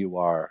better than you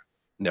are.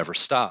 Never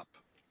stop.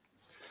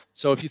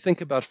 So if you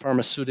think about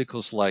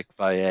pharmaceuticals like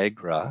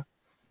Viagra,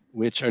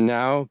 which are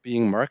now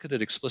being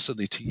marketed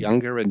explicitly to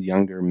younger and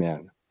younger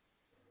men.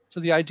 So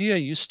the idea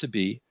used to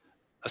be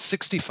a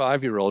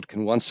 65-year-old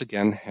can once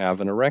again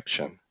have an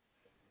erection.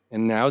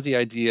 And now the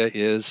idea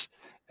is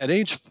at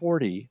age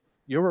 40,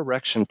 your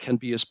erection can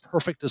be as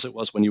perfect as it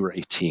was when you were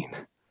 18.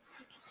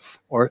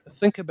 Or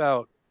think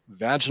about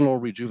vaginal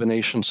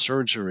rejuvenation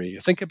surgery.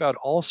 Think about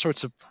all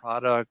sorts of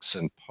products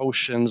and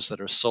potions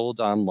that are sold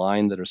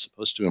online that are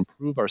supposed to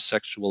improve our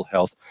sexual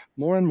health.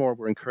 More and more,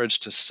 we're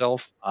encouraged to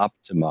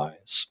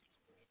self-optimize.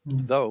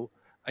 Though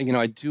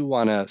I do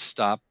want to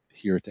stop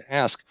here to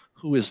ask,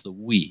 who is the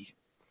we?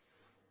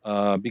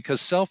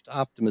 Because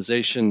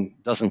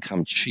self-optimization doesn't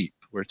come cheap.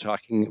 We're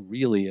talking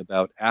really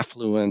about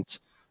affluent,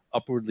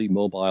 upwardly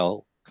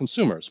mobile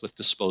consumers with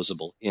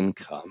disposable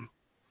income.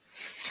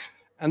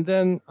 And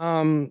then,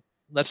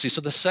 let's see.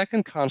 So the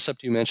second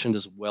concept you mentioned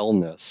is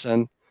wellness.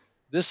 And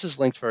this is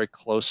linked very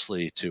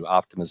closely to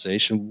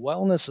optimization.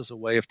 Wellness is a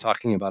way of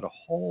talking about a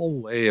whole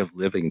way of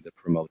living that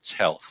promotes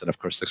health. And of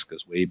course, this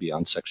goes way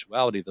beyond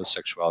sexuality, though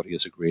sexuality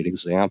is a great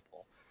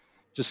example.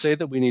 To say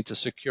that we need to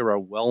secure our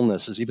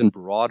wellness is even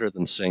broader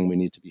than saying we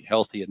need to be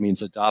healthy. It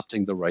means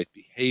adopting the right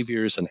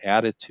behaviors and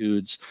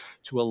attitudes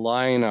to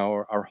align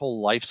our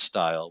whole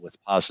lifestyle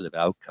with positive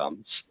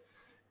outcomes.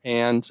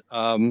 And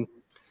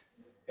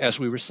as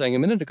we were saying a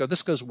minute ago,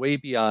 this goes way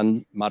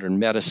beyond modern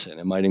medicine.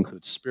 It might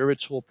include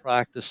spiritual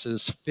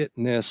practices,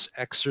 fitness,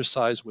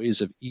 exercise,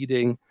 ways of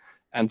eating,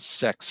 and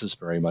sex is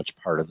very much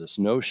part of this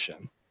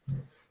notion.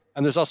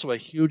 And there's also a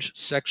huge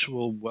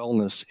sexual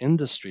wellness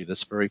industry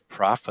that's very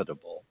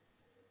profitable,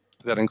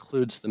 that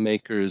includes the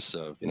makers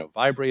of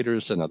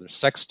vibrators and other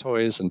sex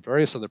toys and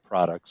various other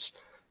products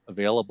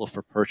available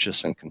for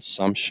purchase and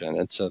consumption.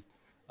 It's a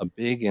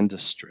big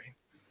industry.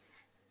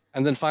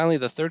 And then finally,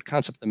 the third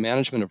concept, the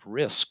management of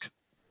risk.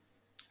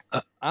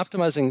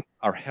 Optimizing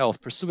our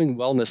health, pursuing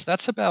wellness,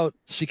 that's about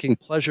seeking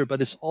pleasure, but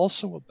it's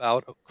also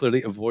about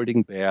clearly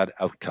avoiding bad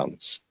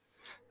outcomes.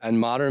 And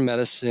modern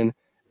medicine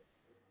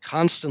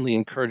constantly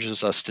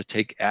encourages us to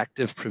take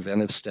active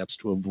preventive steps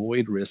to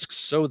avoid risks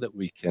so that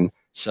we can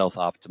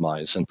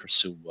self-optimize and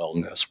pursue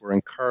wellness. We're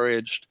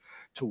encouraged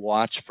to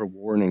watch for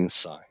warning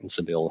signs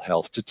of ill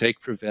health, to take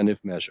preventive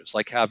measures,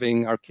 like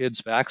having our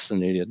kids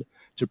vaccinated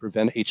to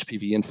prevent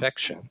HPV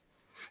infection.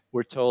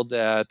 We're told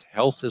that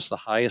health is the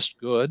highest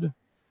good,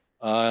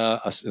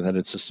 that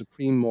it's a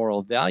supreme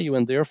moral value,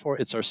 and therefore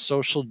it's our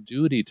social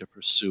duty to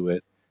pursue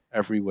it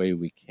every way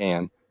we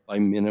can by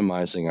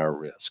minimizing our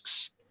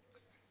risks.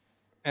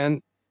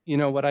 And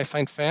what I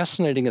find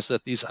fascinating is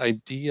that these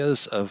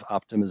ideas of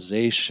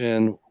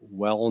optimization,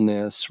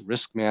 wellness,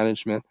 risk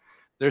management,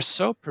 they're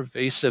so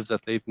pervasive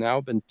that they've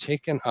now been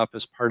taken up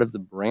as part of the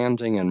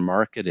branding and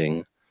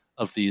marketing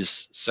of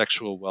these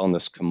sexual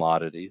wellness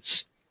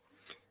commodities.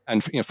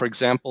 And for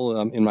example,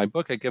 in my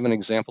book, I give an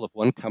example of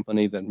one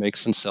company that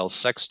makes and sells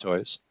sex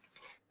toys.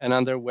 And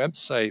on their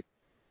website,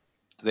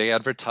 they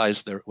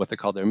advertise what they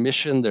call their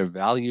mission, their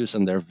values,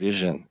 and their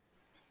vision.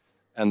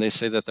 And they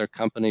say that their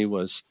company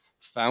was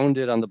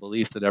founded on the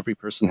belief that every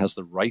person has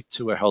the right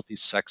to a healthy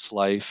sex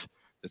life,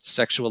 that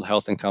sexual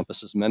health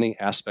encompasses many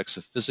aspects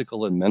of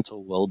physical and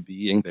mental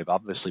well-being. They've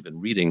obviously been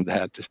reading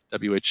that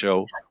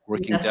WHO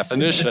working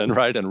definition,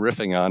 right, and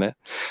riffing on it.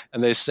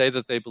 And they say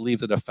that they believe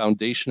that a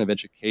foundation of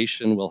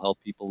education will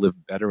help people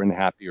live better and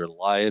happier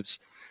lives.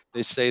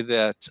 They say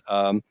that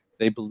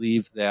they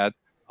believe that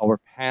our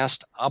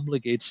past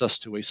obligates us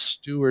to a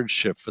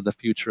stewardship for the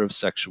future of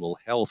sexual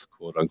health,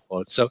 quote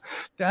unquote. So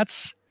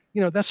that's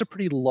a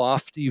pretty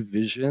lofty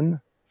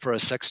vision for a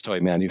sex toy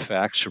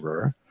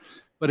manufacturer.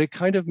 But it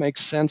kind of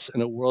makes sense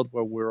in a world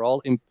where we're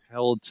all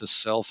impelled to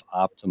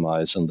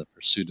self-optimize in the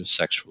pursuit of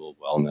sexual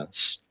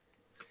wellness.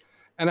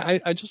 And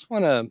I just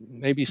want to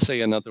maybe say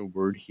another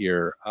word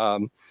here,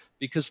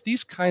 because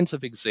these kinds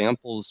of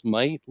examples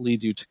might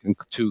lead you to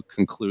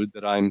conclude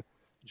that I'm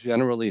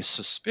generally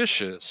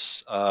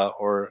suspicious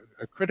or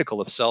critical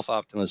of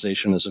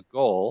self-optimization as a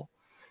goal.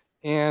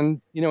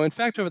 And, in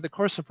fact, over the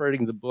course of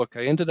writing the book,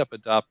 I ended up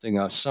adopting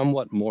a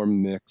somewhat more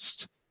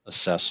mixed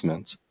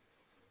assessment.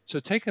 So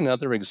take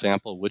another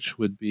example, which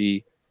would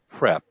be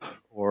PrEP,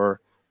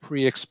 or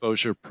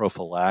pre-exposure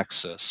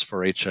prophylaxis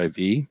for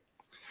HIV.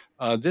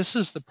 This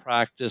is the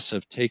practice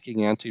of taking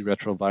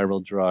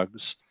antiretroviral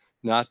drugs,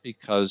 not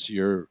because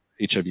you're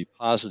HIV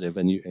positive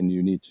and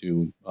you need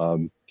to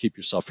keep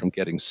yourself from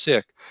getting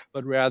sick,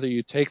 but rather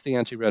you take the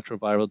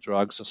antiretroviral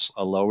drugs,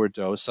 a lower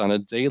dose, on a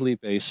daily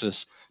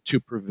basis to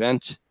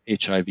prevent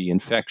HIV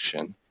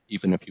infection,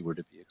 even if you were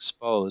to be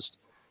exposed.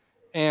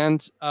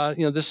 And,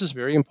 this is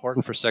very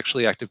important for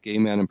sexually active gay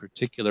men in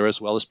particular,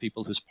 as well as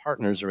people whose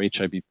partners are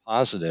HIV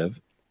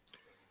positive.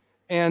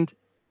 And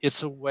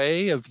it's a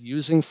way of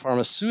using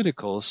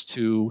pharmaceuticals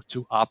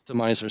to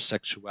optimize our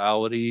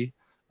sexuality,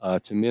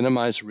 to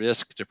minimize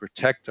risk, to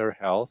protect our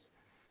health.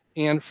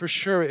 And for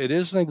sure, it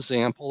is an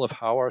example of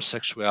how our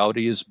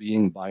sexuality is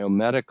being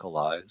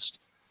biomedicalized.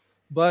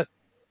 But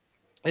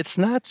it's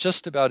not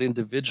just about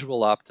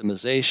individual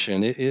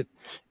optimization.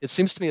 It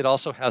seems to me it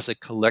also has a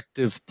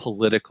collective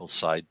political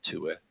side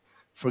to it.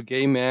 For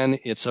gay men,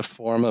 it's a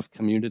form of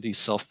community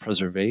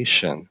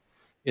self-preservation.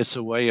 It's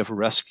a way of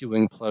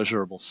rescuing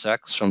pleasurable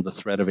sex from the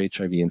threat of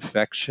HIV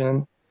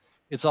infection.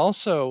 It's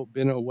also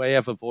been a way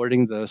of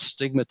avoiding the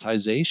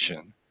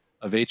stigmatization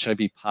of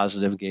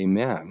HIV-positive gay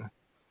men.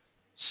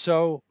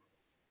 So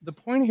the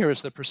point here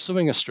is that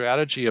pursuing a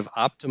strategy of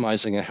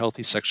optimizing a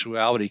healthy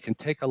sexuality can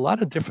take a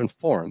lot of different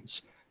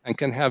forms and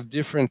can have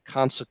different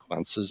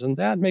consequences. And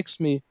that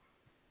makes me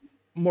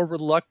more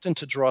reluctant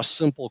to draw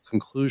simple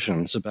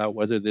conclusions about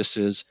whether this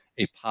is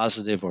a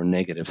positive or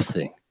negative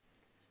thing.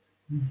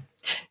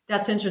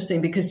 That's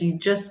interesting because you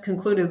just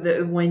concluded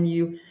that when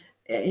you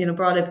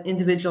brought up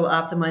individual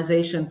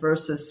optimization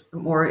versus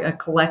more a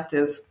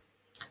collective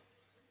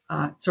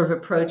sort of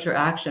approach or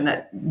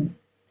action,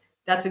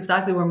 that's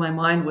exactly where my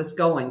mind was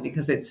going,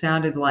 because it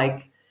sounded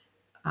like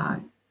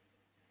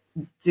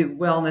the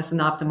wellness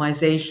and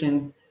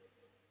optimization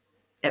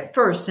at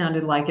first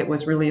sounded like it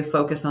was really a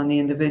focus on the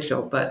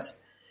individual, but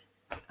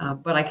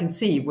I can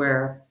see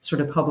where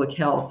sort of public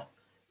health,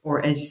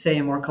 or as you say,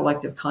 a more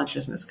collective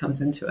consciousness comes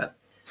into it.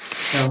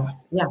 So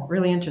yeah,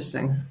 really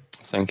interesting.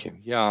 Thank you.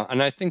 Yeah,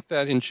 and I think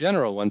that in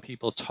general, when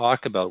people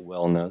talk about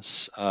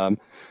wellness,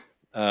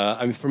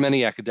 I mean, for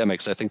many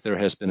academics, I think there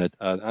has been an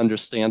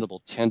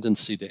understandable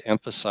tendency to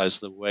emphasize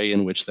the way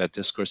in which that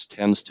discourse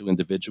tends to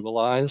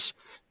individualize.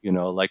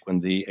 Like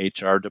when the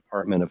HR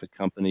department of a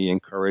company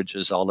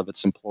encourages all of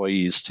its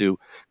employees to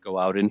go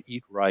out and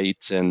eat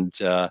right and,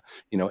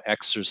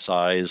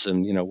 exercise,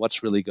 and,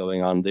 what's really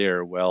going on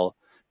there? Well,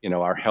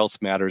 our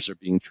health matters are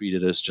being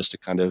treated as just a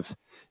kind of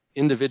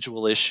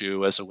individual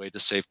issue as a way to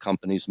save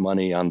companies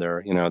money on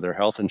their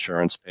health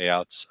insurance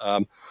payouts.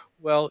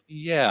 Well,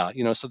 yeah,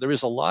 so there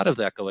is a lot of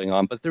that going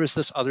on, but there is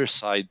this other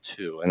side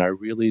too. And I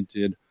really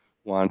did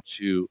want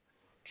to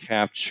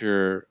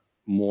capture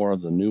more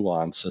of the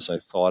nuance as I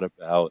thought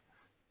about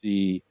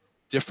the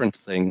different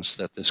things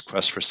that this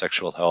quest for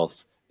sexual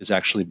health is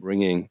actually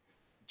bringing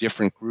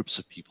different groups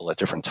of people at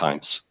different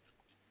times.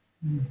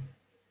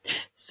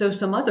 So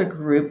some other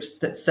groups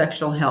that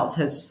sexual health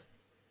has,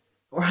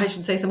 or I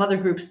should say some other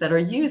groups that are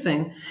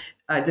using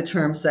the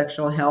term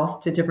sexual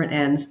health to different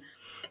ends,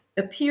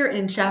 appear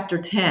in chapter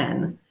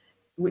 10,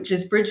 which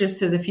is Bridges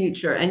to the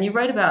Future. And you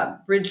write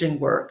about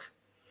bridging work.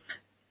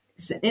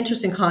 It's an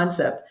interesting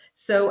concept.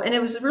 So, and it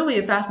was really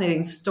a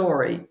fascinating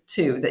story,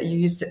 too, that you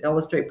used to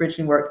illustrate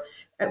bridging work.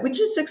 Would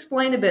you just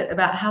explain a bit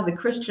about how the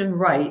Christian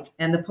right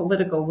and the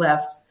political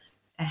left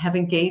have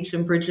engaged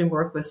in bridging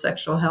work with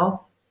sexual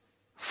health?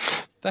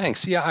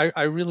 Thanks. Yeah,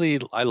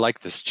 I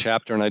like this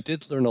chapter, and I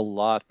did learn a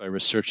lot by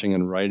researching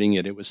and writing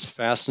it. It was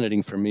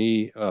fascinating for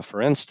me,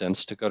 for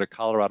instance, to go to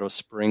Colorado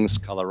Springs,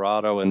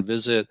 Colorado, and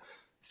visit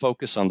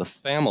Focus on the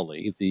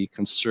Family, the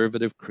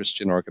conservative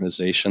Christian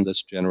organization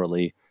that's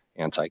generally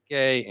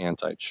anti-gay,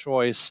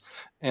 anti-choice,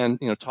 and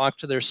talk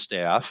to their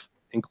staff,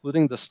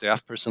 including the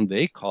staff person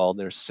they call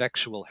their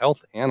sexual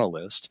health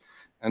analyst,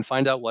 and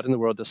find out what in the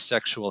world does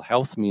sexual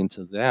health mean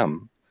to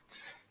them.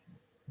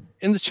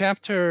 In the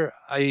chapter,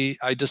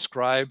 I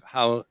describe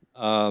how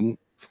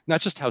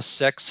not just how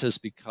sex has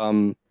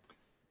become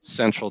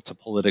central to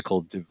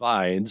political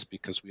divides,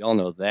 because we all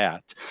know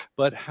that,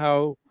 but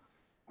how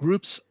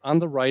groups on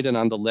the right and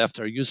on the left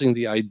are using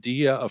the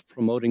idea of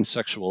promoting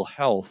sexual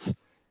health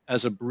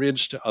as a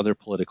bridge to other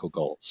political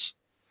goals.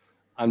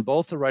 On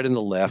both the right and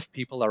the left,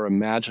 people are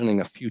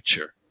imagining a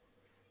future,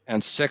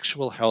 and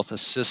sexual health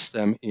assists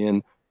them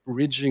in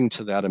bridging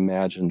to that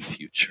imagined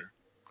future.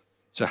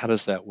 So how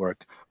does that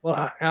work?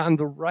 Well, on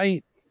the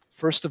right,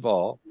 first of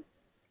all,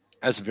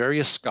 as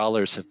various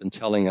scholars have been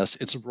telling us,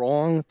 it's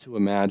wrong to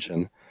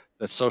imagine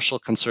that social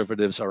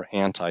conservatives are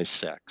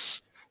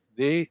anti-sex.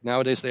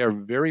 Nowadays, they are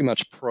very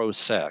much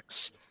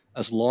pro-sex,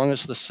 as long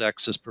as the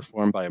sex is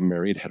performed by a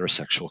married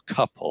heterosexual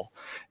couple.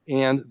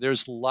 And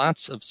there's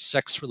lots of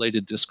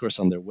sex-related discourse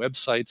on their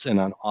websites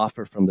and on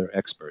offer from their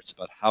experts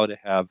about how to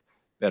have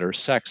better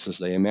sex as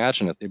they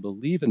imagine it. They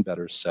believe in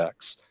better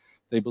sex.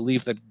 They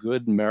believe that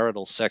good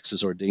marital sex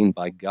is ordained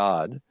by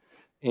God.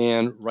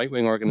 And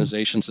right-wing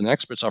organizations and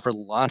experts offer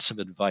lots of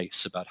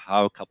advice about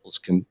how couples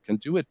can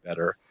do it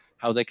better,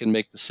 how they can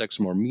make the sex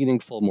more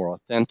meaningful, more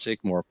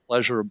authentic, more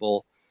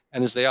pleasurable,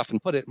 and as they often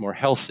put it, more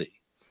healthy.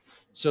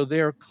 So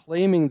they're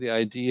claiming the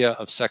idea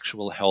of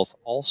sexual health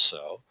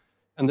also,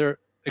 and they're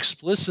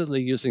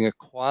explicitly using a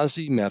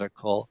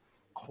quasi-medical,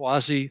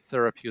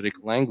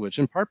 quasi-therapeutic language,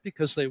 in part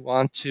because they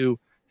want to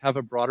have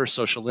a broader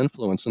social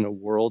influence in a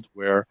world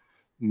where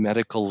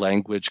medical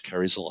language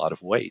carries a lot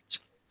of weight.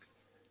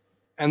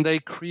 And they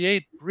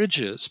create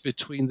bridges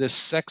between this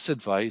sex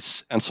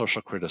advice and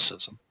social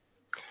criticism.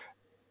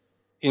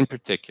 In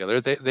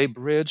particular, they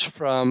bridge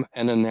from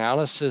an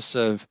analysis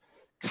of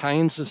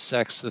kinds of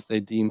sex that they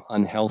deem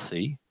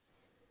unhealthy,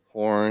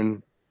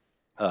 porn,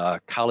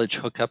 college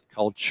hookup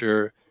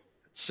culture,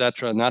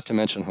 etc., not to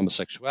mention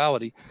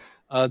homosexuality.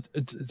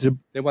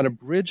 They want to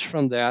bridge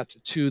from that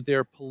to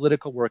their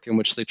political work, in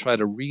which they try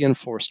to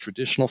reinforce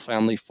traditional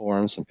family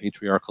forms and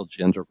patriarchal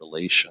gender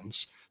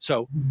relations.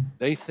 So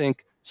they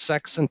think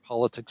sex and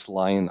politics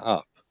line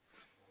up.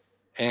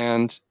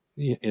 And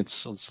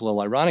it's a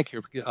little ironic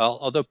here, because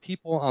although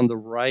people on the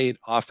right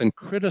often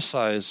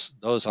criticize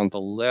those on the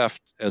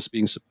left as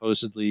being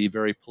supposedly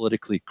very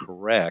politically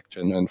correct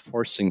and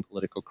enforcing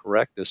political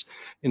correctness,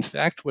 in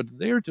fact, what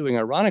they're doing,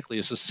 ironically,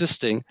 is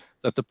insisting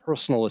that the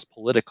personal is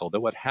political,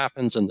 that what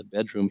happens in the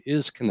bedroom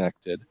is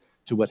connected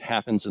to what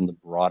happens in the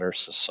broader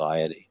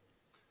society.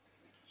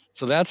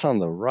 So that's on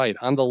the right.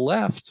 On the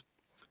left,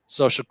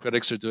 social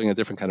critics are doing a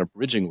different kind of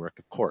bridging work,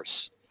 of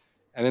course.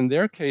 And in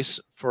their case,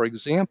 for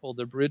example,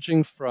 they're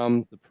bridging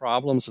from the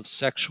problems of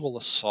sexual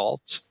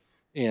assault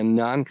and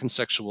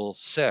non-consensual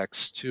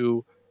sex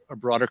to a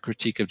broader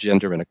critique of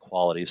gender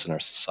inequalities in our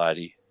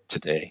society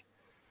today.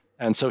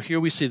 And so here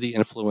we see the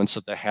influence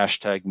of the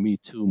hashtag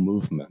 #MeToo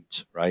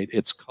movement, right?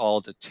 It's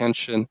called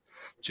attention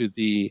to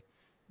the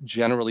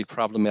generally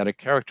problematic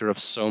character of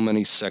so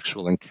many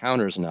sexual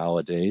encounters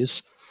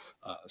nowadays.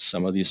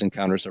 Some of these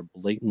encounters are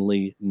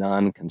blatantly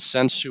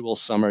non-consensual.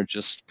 Some are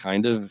just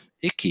kind of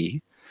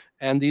icky.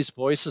 And these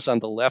voices on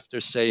the left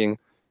are saying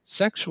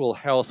sexual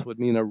health would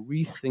mean a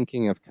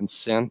rethinking of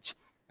consent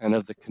and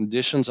of the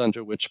conditions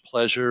under which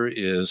pleasure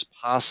is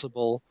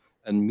possible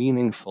and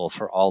meaningful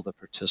for all the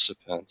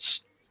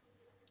participants.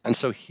 And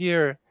so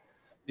here,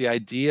 the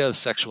idea of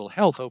sexual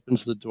health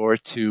opens the door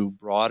to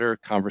broader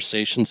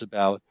conversations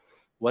about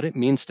what it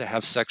means to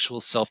have sexual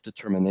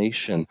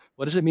self-determination.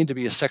 What does it mean to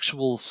be a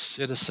sexual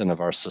citizen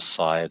of our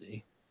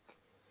society?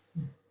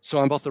 So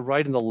on both the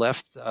right and the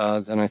left,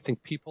 then I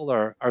think people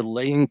are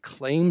laying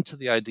claim to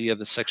the idea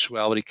that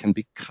sexuality can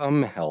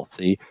become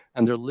healthy,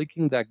 and they're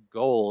linking that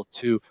goal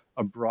to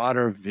a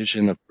broader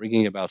vision of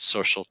bringing about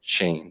social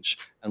change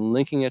and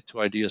linking it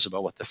to ideas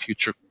about what the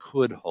future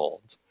could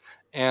hold.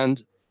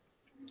 And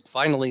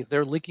finally,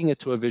 they're linking it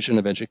to a vision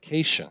of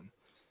education,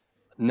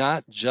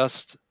 not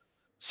just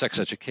sex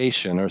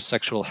education or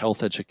sexual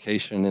health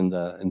education in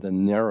the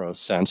narrow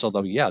sense,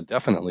 although, yeah,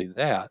 definitely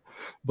that,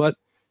 but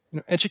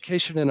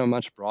education in a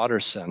much broader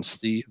sense,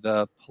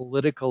 the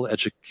political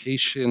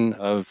education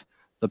of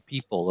the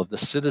people, of the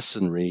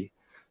citizenry,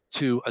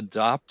 to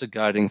adopt a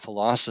guiding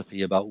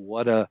philosophy about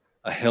what a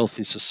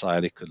healthy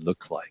society could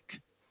look like.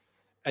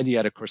 And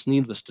yet, of course,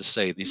 needless to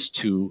say, these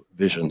two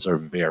visions are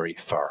very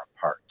far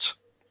apart.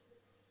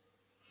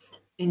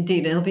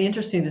 Indeed, it'll be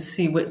interesting to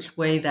see which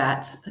way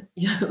that,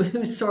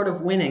 who's sort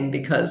of winning,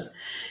 because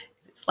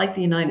it's like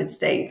the United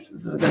States.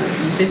 This is going to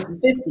be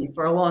 50-50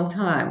 for a long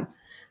time.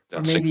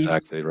 That's or maybe,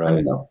 exactly right. I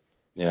don't know,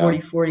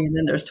 40-40, and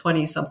then there's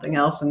 20 something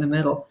else in the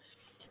middle.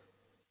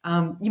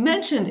 You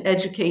mentioned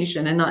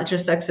education, and not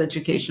just sex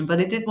education,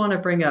 but I did want to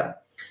bring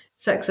up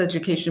sex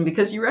education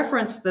because you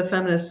referenced the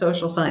feminist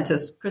social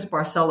scientist Chris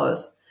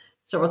Barcellos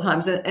several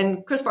times.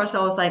 And Chris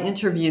Barcellos, I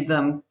interviewed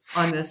them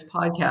on this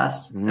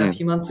podcast a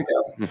few months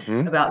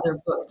ago about their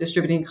book,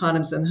 Distributing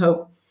Condoms and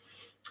Hope.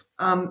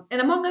 And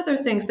among other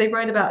things, they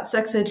write about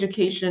sex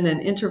education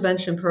and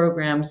intervention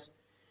programs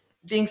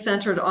being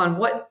centered on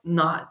what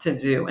not to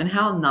do and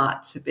how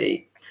not to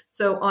be.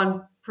 So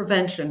on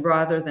prevention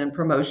rather than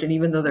promotion,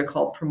 even though they're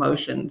called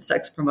promotion,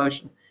 sex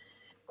promotion.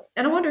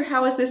 And I wonder,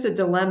 how is this a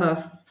dilemma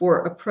for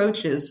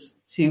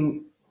approaches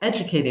to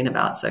educating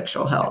about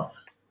sexual health?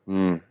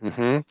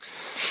 Mm-hmm.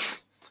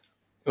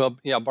 Well,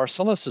 yeah,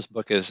 Barcellos'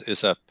 book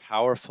is a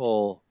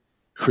powerful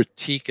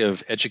critique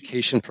of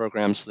education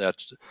programs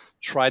that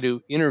try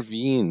to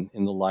intervene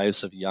in the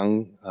lives of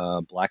young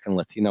Black and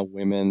Latina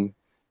women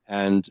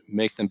and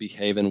make them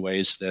behave in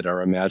ways that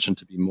are imagined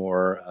to be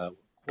more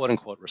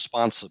quote-unquote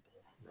responsible,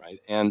 right?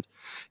 And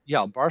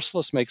yeah,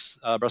 Barcellos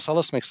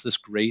makes this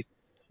great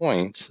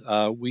point.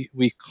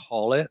 We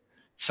call it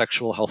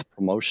sexual health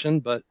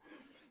promotion, but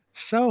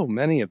so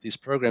many of these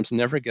programs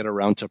never get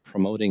around to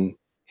promoting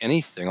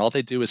anything. All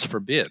they do is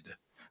forbid.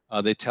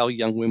 They tell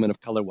young women of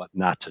color what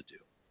not to do,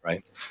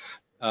 right?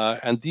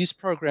 And these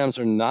programs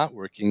are not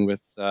working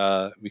with,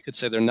 we could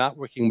say they're not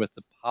working with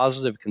the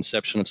positive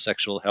conception of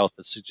sexual health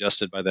that's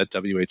suggested by that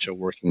WHO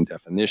working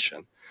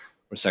definition,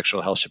 where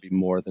sexual health should be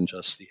more than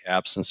just the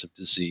absence of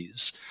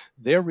disease.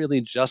 They're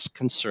really just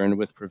concerned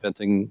with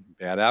preventing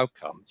bad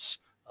outcomes,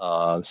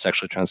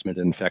 sexually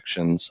transmitted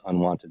infections,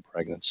 unwanted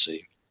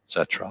pregnancy,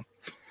 etc.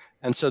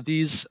 And so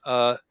these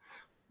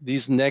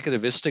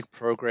negativistic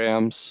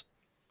programs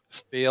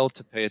fail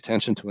to pay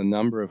attention to a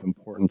number of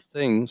important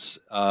things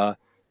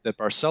that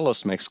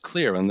Barcellos makes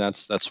clear, and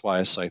that's why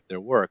I cite their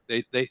work.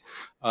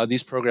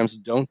 These programs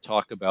don't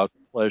talk about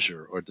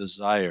pleasure or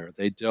desire.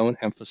 They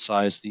don't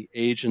emphasize the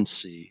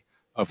agency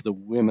of the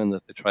women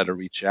that they try to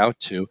reach out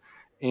to,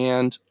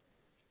 and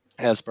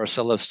as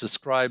Barcellos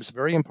describes,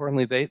 very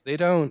importantly, they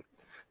don't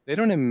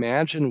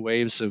imagine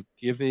ways of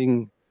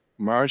giving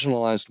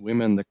marginalized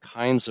women the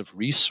kinds of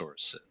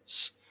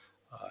resources,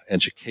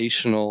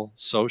 educational,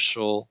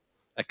 social,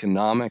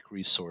 economic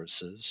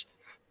resources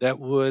that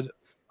would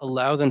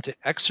allow them to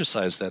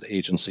exercise that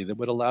agency, that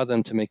would allow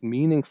them to make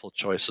meaningful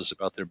choices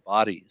about their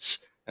bodies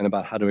and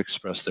about how to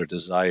express their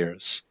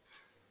desires.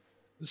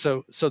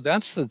 So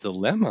that's the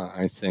dilemma,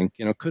 I think.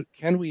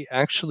 Can we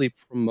actually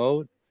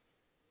promote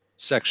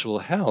sexual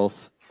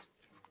health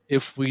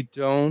if we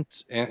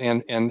don't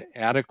and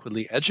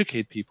adequately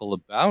educate people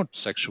about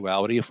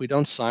sexuality, if we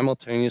don't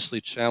simultaneously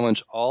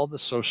challenge all the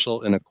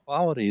social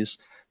inequalities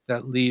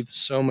that leave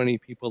so many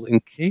people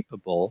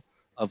incapable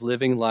of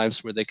living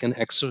lives where they can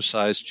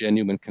exercise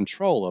genuine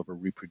control over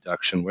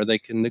reproduction, where they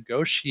can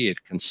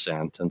negotiate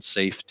consent and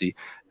safety,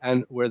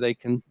 and where they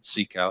can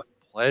seek out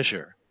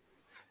pleasure.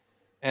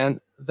 And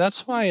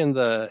that's why in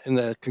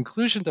the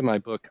conclusion to my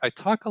book, I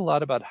talk a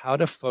lot about how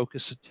to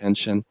focus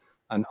attention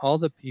on all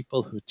the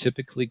people who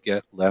typically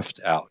get left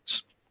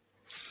out.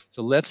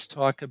 So let's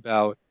talk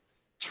about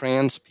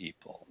trans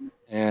people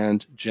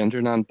and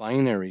gender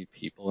non-binary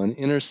people and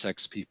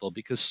intersex people,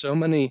 because so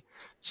many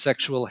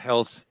sexual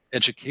health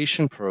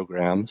education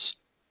programs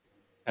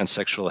and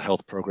sexual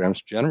health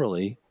programs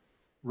generally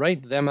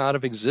write them out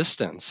of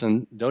existence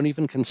and don't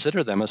even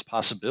consider them as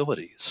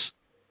possibilities.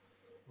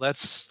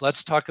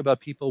 Let's talk about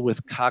people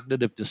with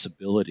cognitive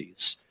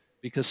disabilities,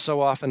 because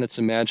so often it's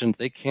imagined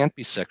they can't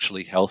be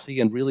sexually healthy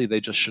and really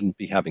they just shouldn't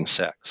be having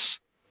sex.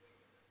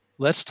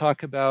 Let's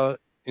talk about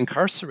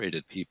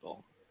incarcerated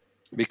people,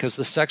 because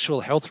the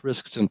sexual health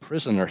risks in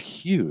prison are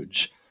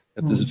huge,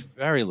 but there's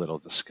very little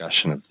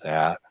discussion of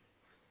that.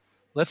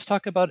 Let's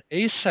talk about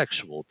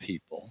asexual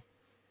people,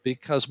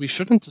 because we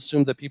shouldn't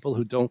assume that people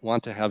who don't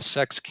want to have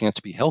sex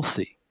can't be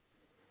healthy.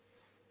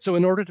 So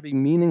in order to be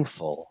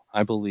meaningful,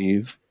 I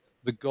believe,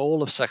 the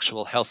goal of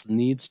sexual health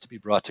needs to be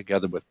brought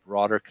together with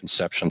broader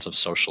conceptions of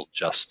social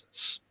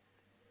justice.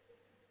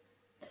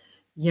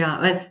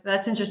 Yeah, and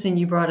that's interesting.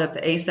 You brought up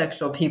the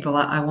asexual people.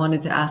 I wanted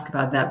to ask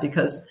about that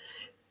because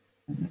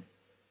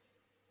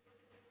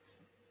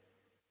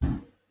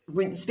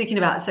when speaking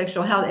about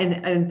sexual health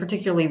and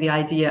particularly the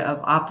idea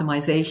of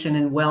optimization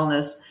and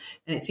wellness,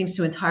 and it seems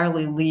to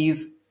entirely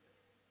leave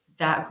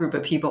that group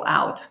of people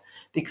out,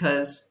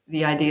 because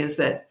the idea is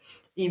that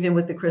even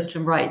with the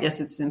Christian right, yes,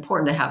 it's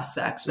important to have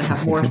sex, to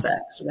have more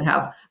sex, to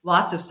have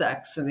lots of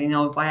sex, and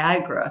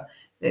Viagra.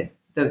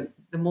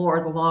 The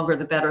more, the longer,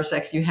 the better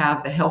sex you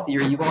have, the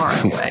healthier you are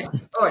in a way,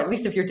 or at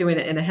least if you're doing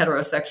it in a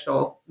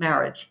heterosexual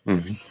marriage.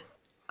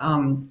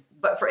 Mm-hmm.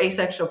 But for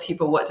asexual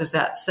people, what does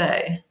that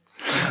say?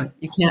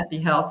 You can't be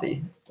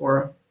healthy,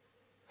 or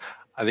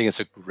I think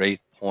it's a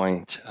great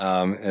point,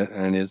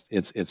 and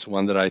it's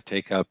one that I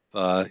take up,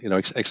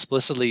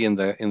 explicitly in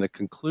the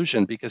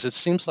conclusion, because it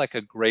seems like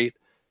a great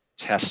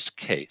test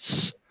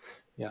case.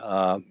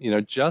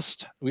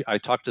 I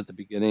talked at the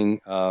beginning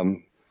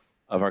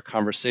of our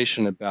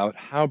conversation about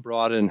how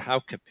broad and how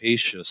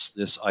capacious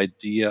this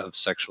idea of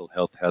sexual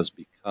health has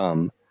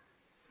become.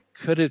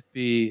 Could it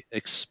be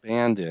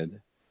expanded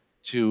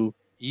to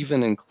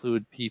even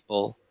include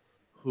people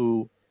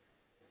who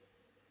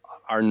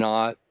are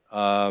not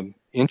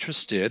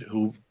interested,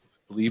 who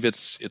believe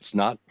it's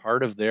not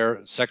part of their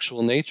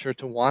sexual nature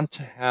to want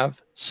to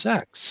have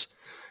sex?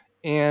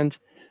 And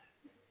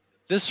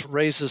this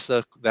raises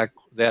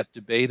that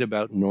debate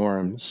about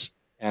norms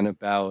and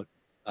about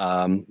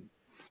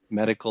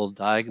medical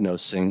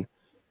diagnosing.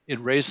 It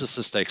raises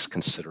the stakes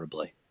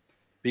considerably,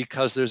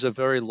 because there's a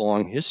very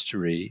long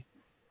history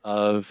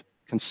of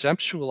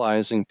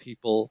conceptualizing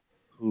people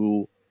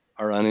who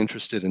are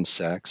uninterested in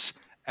sex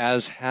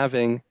as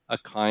having a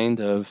kind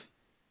of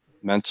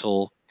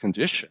mental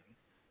condition,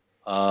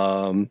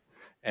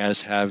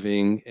 as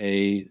having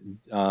a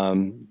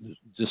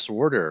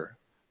disorder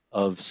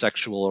of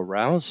sexual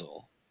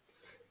arousal.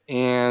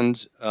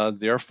 And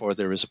therefore,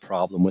 there is a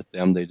problem with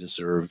them. They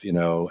deserve,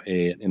 an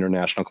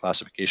international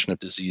classification of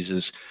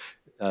diseases,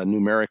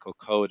 numerical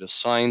code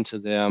assigned to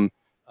them.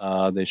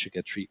 They should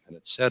get treatment,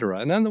 et cetera.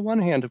 And on the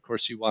one hand, of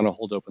course, you want to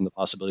hold open the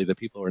possibility that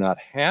people are not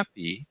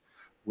happy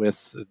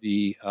with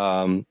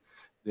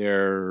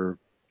their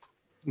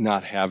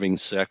not having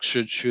sex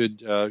should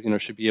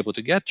be able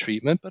to get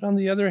treatment. But on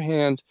the other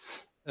hand,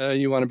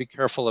 you want to be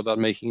careful about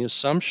making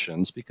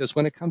assumptions, because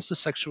when it comes to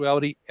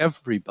sexuality,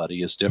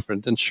 everybody is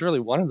different. And surely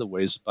one of the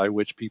ways by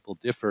which people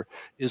differ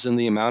is in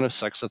the amount of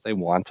sex that they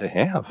want to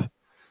have.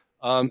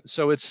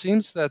 So it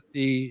seems that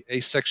the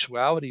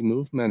asexuality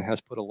movement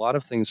has put a lot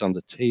of things on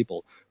the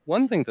table.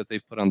 One thing that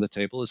they've put on the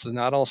table is that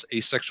not all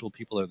asexual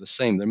people are the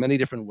same. There are many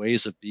different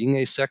ways of being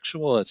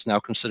asexual. It's now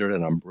considered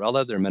an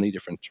umbrella. There are many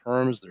different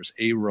terms. There's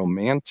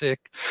aromantic.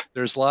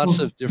 There's lots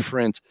of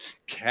different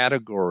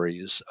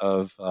categories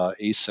of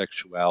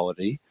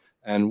asexuality,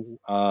 and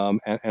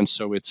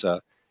so it's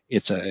a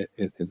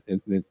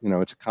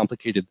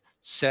complicated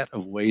set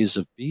of ways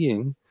of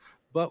being.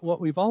 But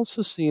what we've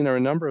also seen are a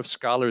number of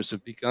scholars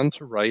have begun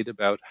to write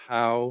about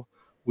how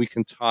we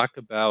can talk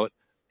about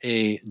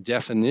a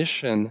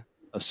definition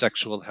of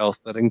sexual health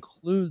that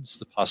includes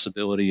the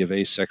possibility of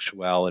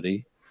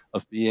asexuality,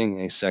 of being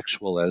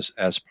asexual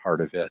as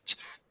part of it,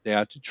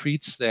 that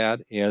treats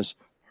that as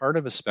part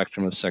of a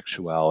spectrum of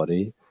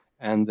sexuality,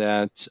 and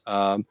that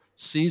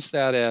sees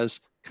that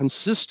as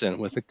consistent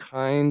with a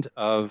kind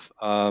of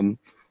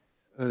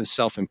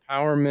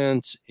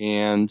self-empowerment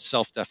and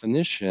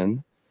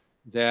self-definition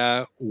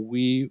that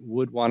we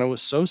would want to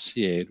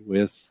associate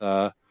with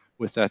an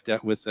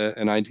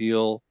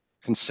ideal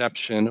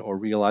conception or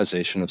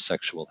realization of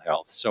sexual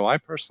health. So I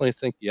personally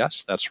think,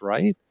 yes, that's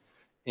right,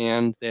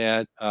 and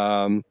that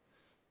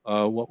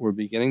what we're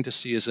beginning to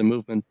see is a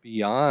movement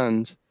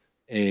beyond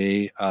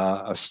a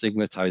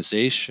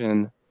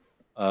stigmatization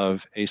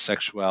of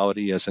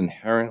asexuality as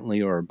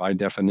inherently or by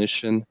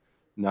definition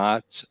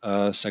not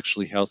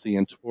sexually healthy,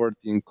 and toward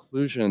the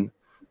inclusion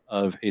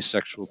of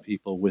asexual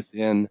people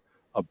within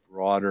a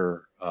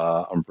broader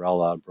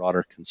umbrella, a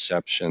broader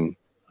conception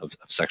of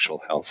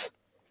sexual health.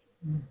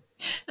 And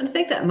I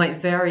think that might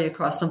vary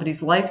across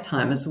somebody's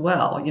lifetime as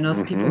well.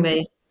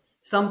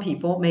 Some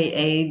people may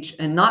age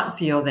and not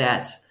feel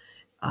that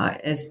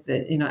as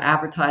the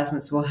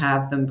advertisements will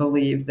have them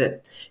believe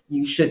that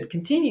you should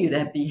continue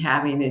to be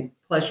having a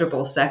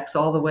pleasurable sex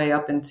all the way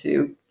up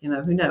into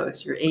who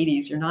knows, your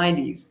 80s, your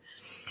 90s,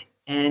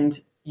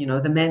 and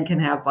the men can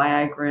have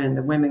Viagra and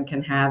the women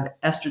can have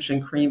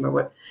estrogen cream or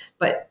what,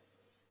 but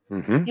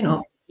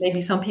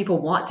maybe some people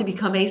want to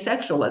become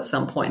asexual at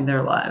some point in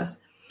their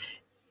lives,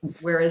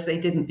 whereas they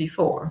didn't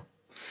before.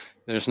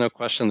 There's no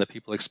question that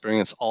people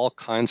experience all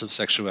kinds of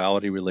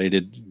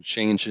sexuality-related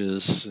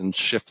changes and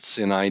shifts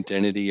in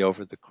identity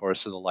over the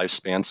course of the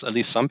lifespan. At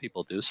least some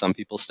people do. Some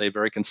people stay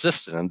very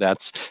consistent, and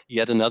that's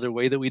yet another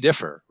way that we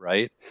differ,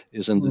 right?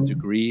 Is in the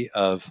degree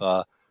of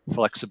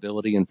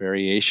flexibility and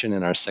variation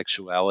in our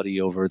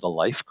sexuality over the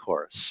life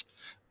course.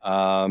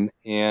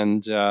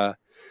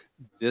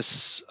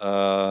 This,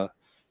 the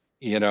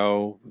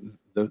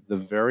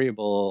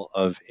variable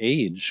of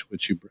age,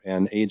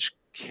 and age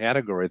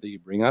category that you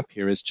bring up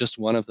here is just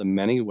one of the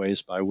many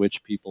ways by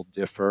which people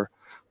differ,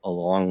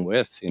 along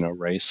with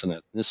race and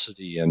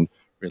ethnicity and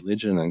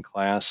religion and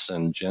class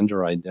and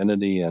gender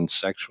identity and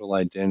sexual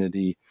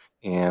identity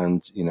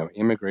and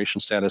immigration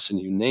status,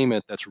 and you name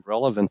it. That's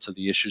relevant to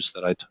the issues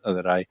that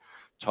I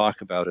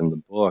talk about in the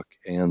book,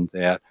 and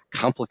that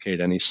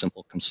complicate any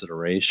simple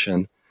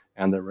consideration,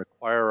 and that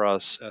require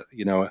us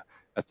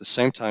at the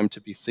same time to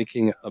be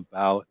thinking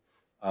about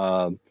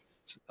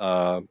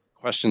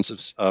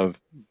questions of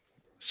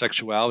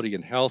sexuality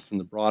and health in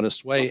the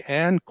broadest way,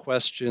 and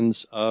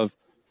questions of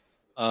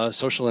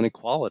social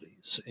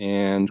inequalities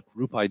and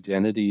group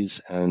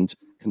identities and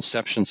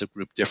conceptions of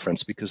group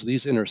difference, because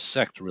these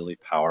intersect really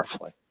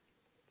powerfully.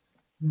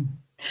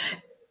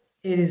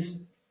 It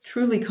is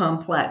truly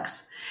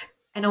complex.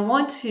 And I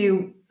want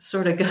to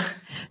sort of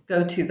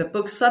go to the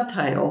book's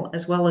subtitle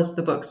as well as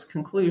the book's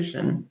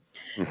conclusion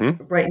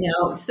right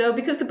now. So,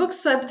 because the book's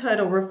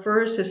subtitle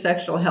refers to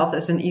sexual health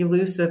as an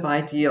elusive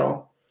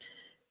ideal,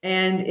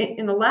 and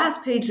in the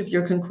last page of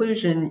your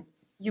conclusion,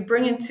 you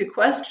bring into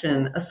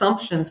question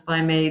assumptions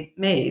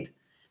made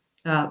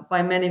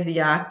by many of the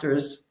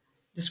actors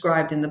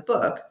described in the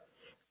book,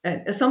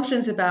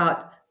 assumptions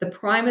about the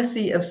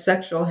primacy of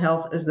sexual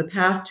health as the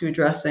path to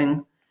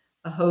addressing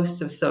a host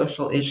of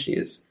social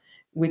issues,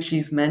 which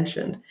you've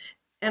mentioned.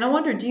 And I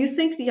wonder, do you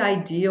think the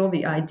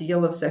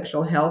ideal of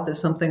sexual health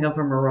is something of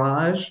a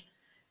mirage?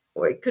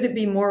 Or could it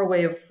be more a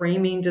way of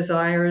framing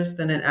desires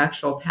than an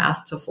actual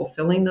path to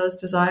fulfilling those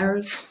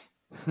desires?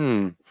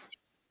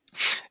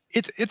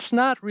 It's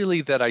not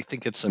really that I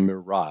think it's a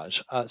mirage.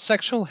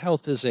 Sexual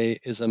health is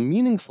a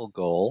meaningful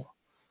goal,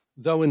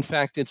 though in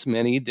fact it's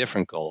many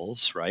different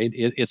goals, right?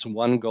 It's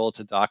one goal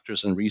to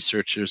doctors and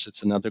researchers.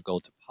 It's another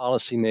goal to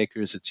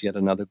policymakers. It's yet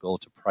another goal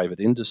to private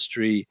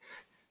industry.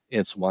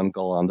 It's one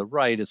goal on the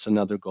right. It's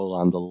another goal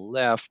on the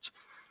left.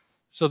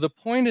 So the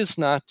point is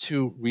not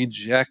to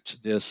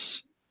reject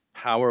this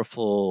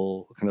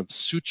powerful kind of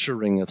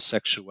suturing of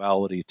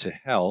sexuality to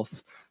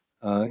health.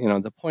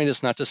 The point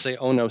is not to say,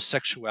 oh no,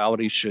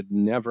 sexuality should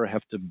never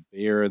have to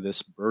bear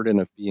this burden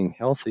of being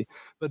healthy,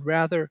 but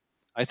rather,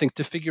 I think,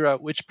 to figure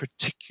out which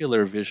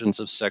particular visions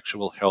of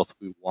sexual health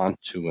we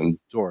want to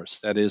endorse.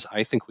 That is,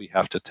 I think we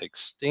have to take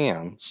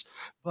stands.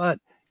 But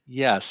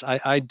yes,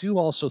 I do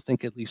also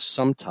think at least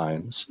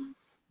sometimes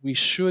we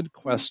should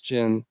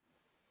question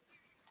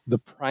the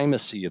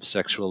primacy of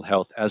sexual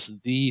health as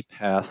the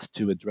path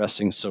to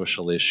addressing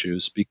social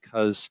issues,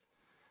 because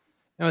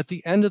at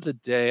the end of the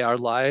day, our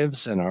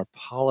lives and our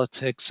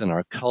politics and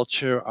our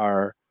culture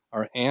are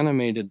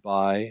animated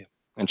by,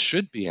 and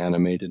should be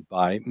animated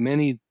by,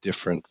 many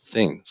different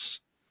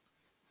things.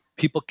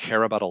 People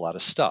care about a lot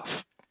of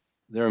stuff.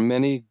 There are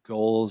many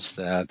goals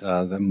that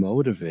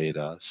motivate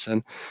us,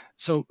 and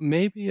so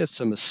maybe it's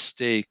a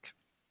mistake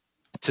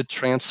to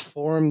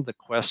transform the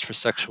quest for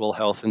sexual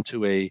health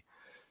into a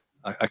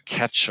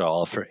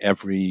catch-all for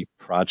every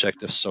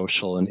project of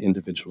social and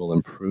individual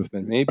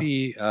improvement.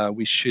 Maybe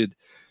we should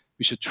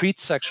treat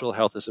sexual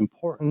health as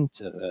important,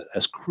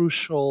 as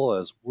crucial,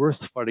 as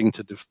worth fighting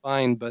to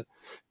define, but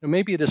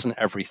maybe it isn't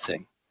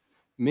everything.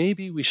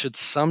 Maybe we should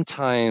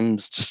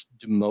sometimes just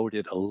demote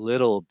it a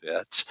little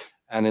bit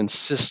and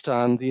insist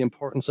on the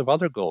importance of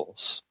other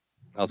goals,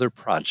 other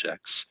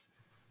projects.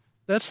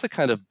 That's the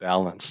kind of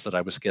balance that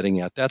I was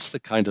getting at. That's the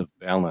kind of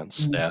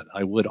balance that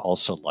I would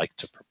also like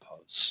to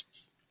propose.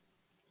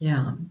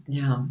 Yeah.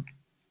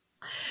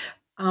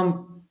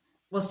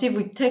 Well, Steve,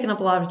 we've taken up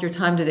a lot of your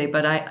time today,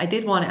 but I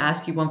did want to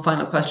ask you one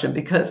final question,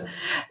 because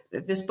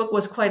this book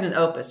was quite an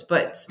opus,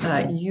 but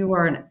you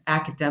are an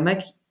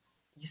academic.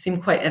 You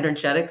seem quite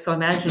energetic, so I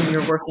imagine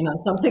you're working on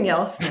something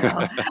else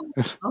now.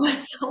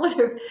 So I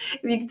wonder if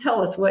you could tell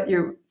us what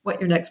your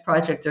next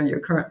project or your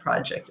current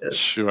project is.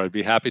 Sure, I'd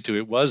be happy to.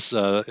 It was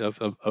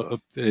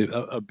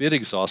a bit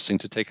exhausting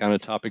to take on a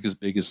topic as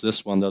big as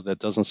this one, though that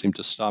doesn't seem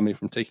to stop me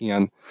from taking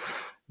on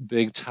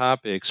big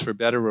topics, for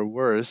better or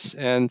worse.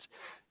 And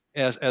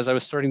as I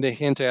was starting to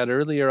hint at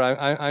earlier,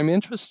 I'm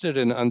interested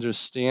in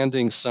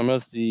understanding some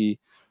of the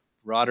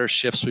broader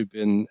shifts we've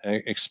been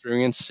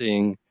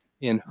experiencing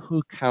in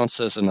who counts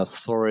as an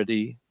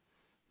authority,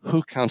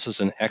 who counts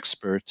as an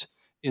expert,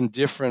 in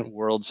different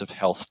worlds of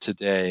health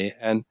today.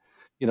 And,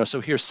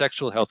 so here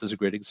sexual health is a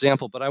great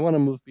example, but I want to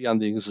move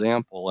beyond the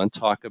example and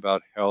talk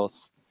about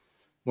health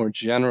more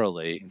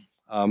generally.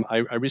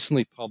 I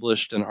recently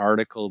published an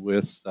article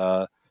with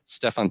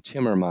Stefan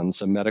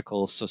Timmermans, a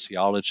medical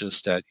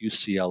sociologist at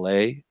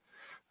UCLA,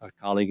 a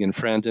colleague and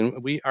friend,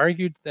 and we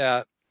argued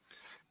that,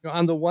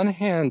 on the one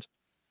hand,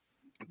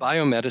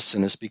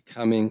 biomedicine is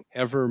becoming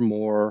ever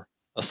more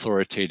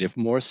authoritative,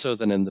 more so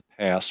than in the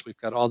past. We've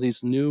got all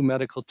these new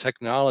medical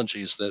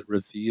technologies that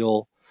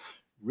reveal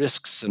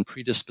risks and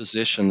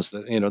predispositions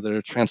that, that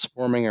are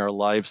transforming our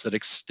lives, that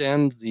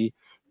extend the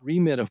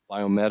remit of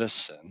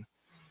biomedicine.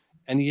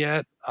 And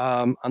yet,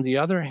 on the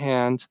other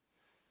hand,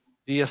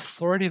 the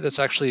authority that's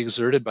actually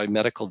exerted by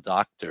medical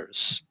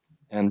doctors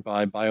and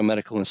by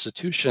biomedical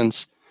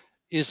institutions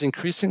is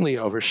increasingly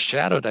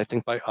overshadowed, I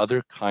think, by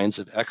other kinds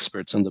of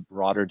experts in the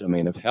broader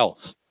domain of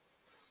health.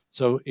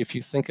 So if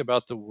you think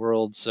about the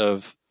worlds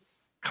of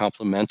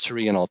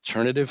complementary and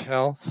alternative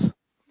health,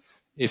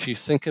 if you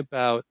think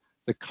about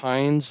the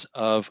kinds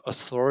of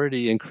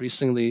authority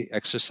increasingly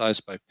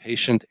exercised by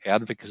patient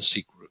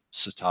advocacy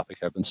groups, a topic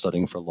I've been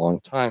studying for a long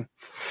time,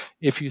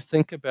 if you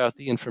think about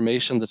the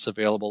information that's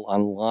available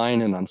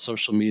online and on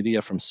social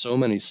media from so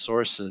many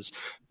sources,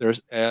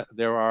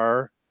 there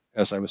are,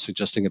 as I was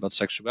suggesting about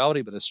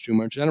sexuality, but it's true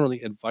more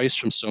generally, advice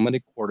from so many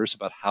quarters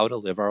about how to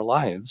live our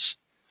lives.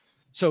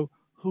 So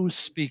who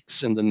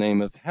speaks in the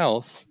name of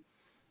health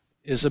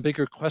is a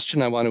bigger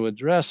question I want to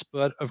address.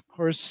 But of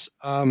course,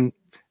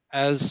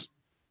 as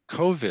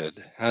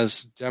COVID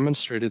has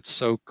demonstrated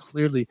so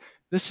clearly,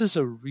 this is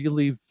a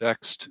really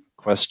vexed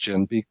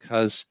question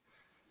because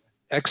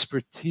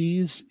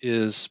expertise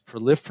is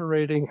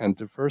proliferating and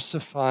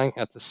diversifying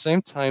at the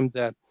same time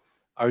that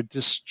our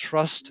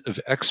distrust of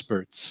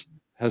experts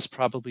has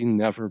probably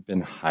never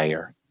been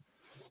higher.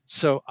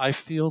 So I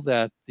feel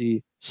that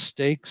the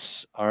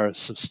stakes are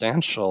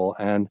substantial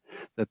and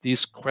that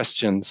these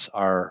questions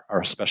are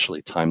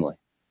especially timely.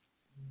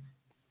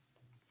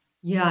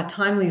 Yeah,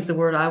 timely is the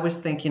word I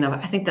was thinking of.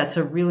 I think that's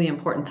a really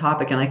important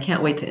topic, and I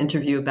can't wait to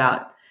interview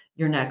about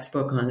your next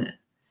book on it.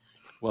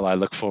 Well, I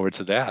look forward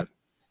to that.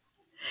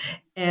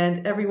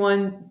 And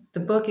everyone, the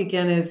book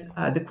again is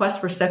The Quest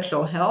for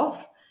Sexual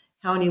Health,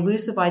 How an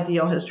Elusive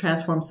Ideal Has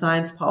Transformed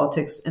Science,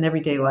 Politics, and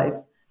Everyday Life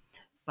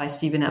by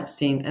Stephen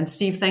Epstein. And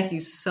Steve, thank you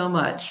so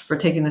much for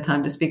taking the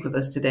time to speak with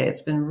us today.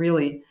 It's been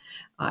really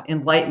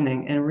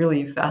enlightening and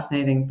really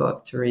fascinating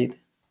book to read.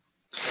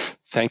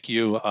 Thank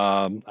you.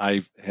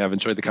 I have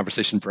enjoyed the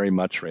conversation very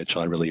much,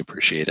 Rachel. I really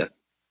appreciate it.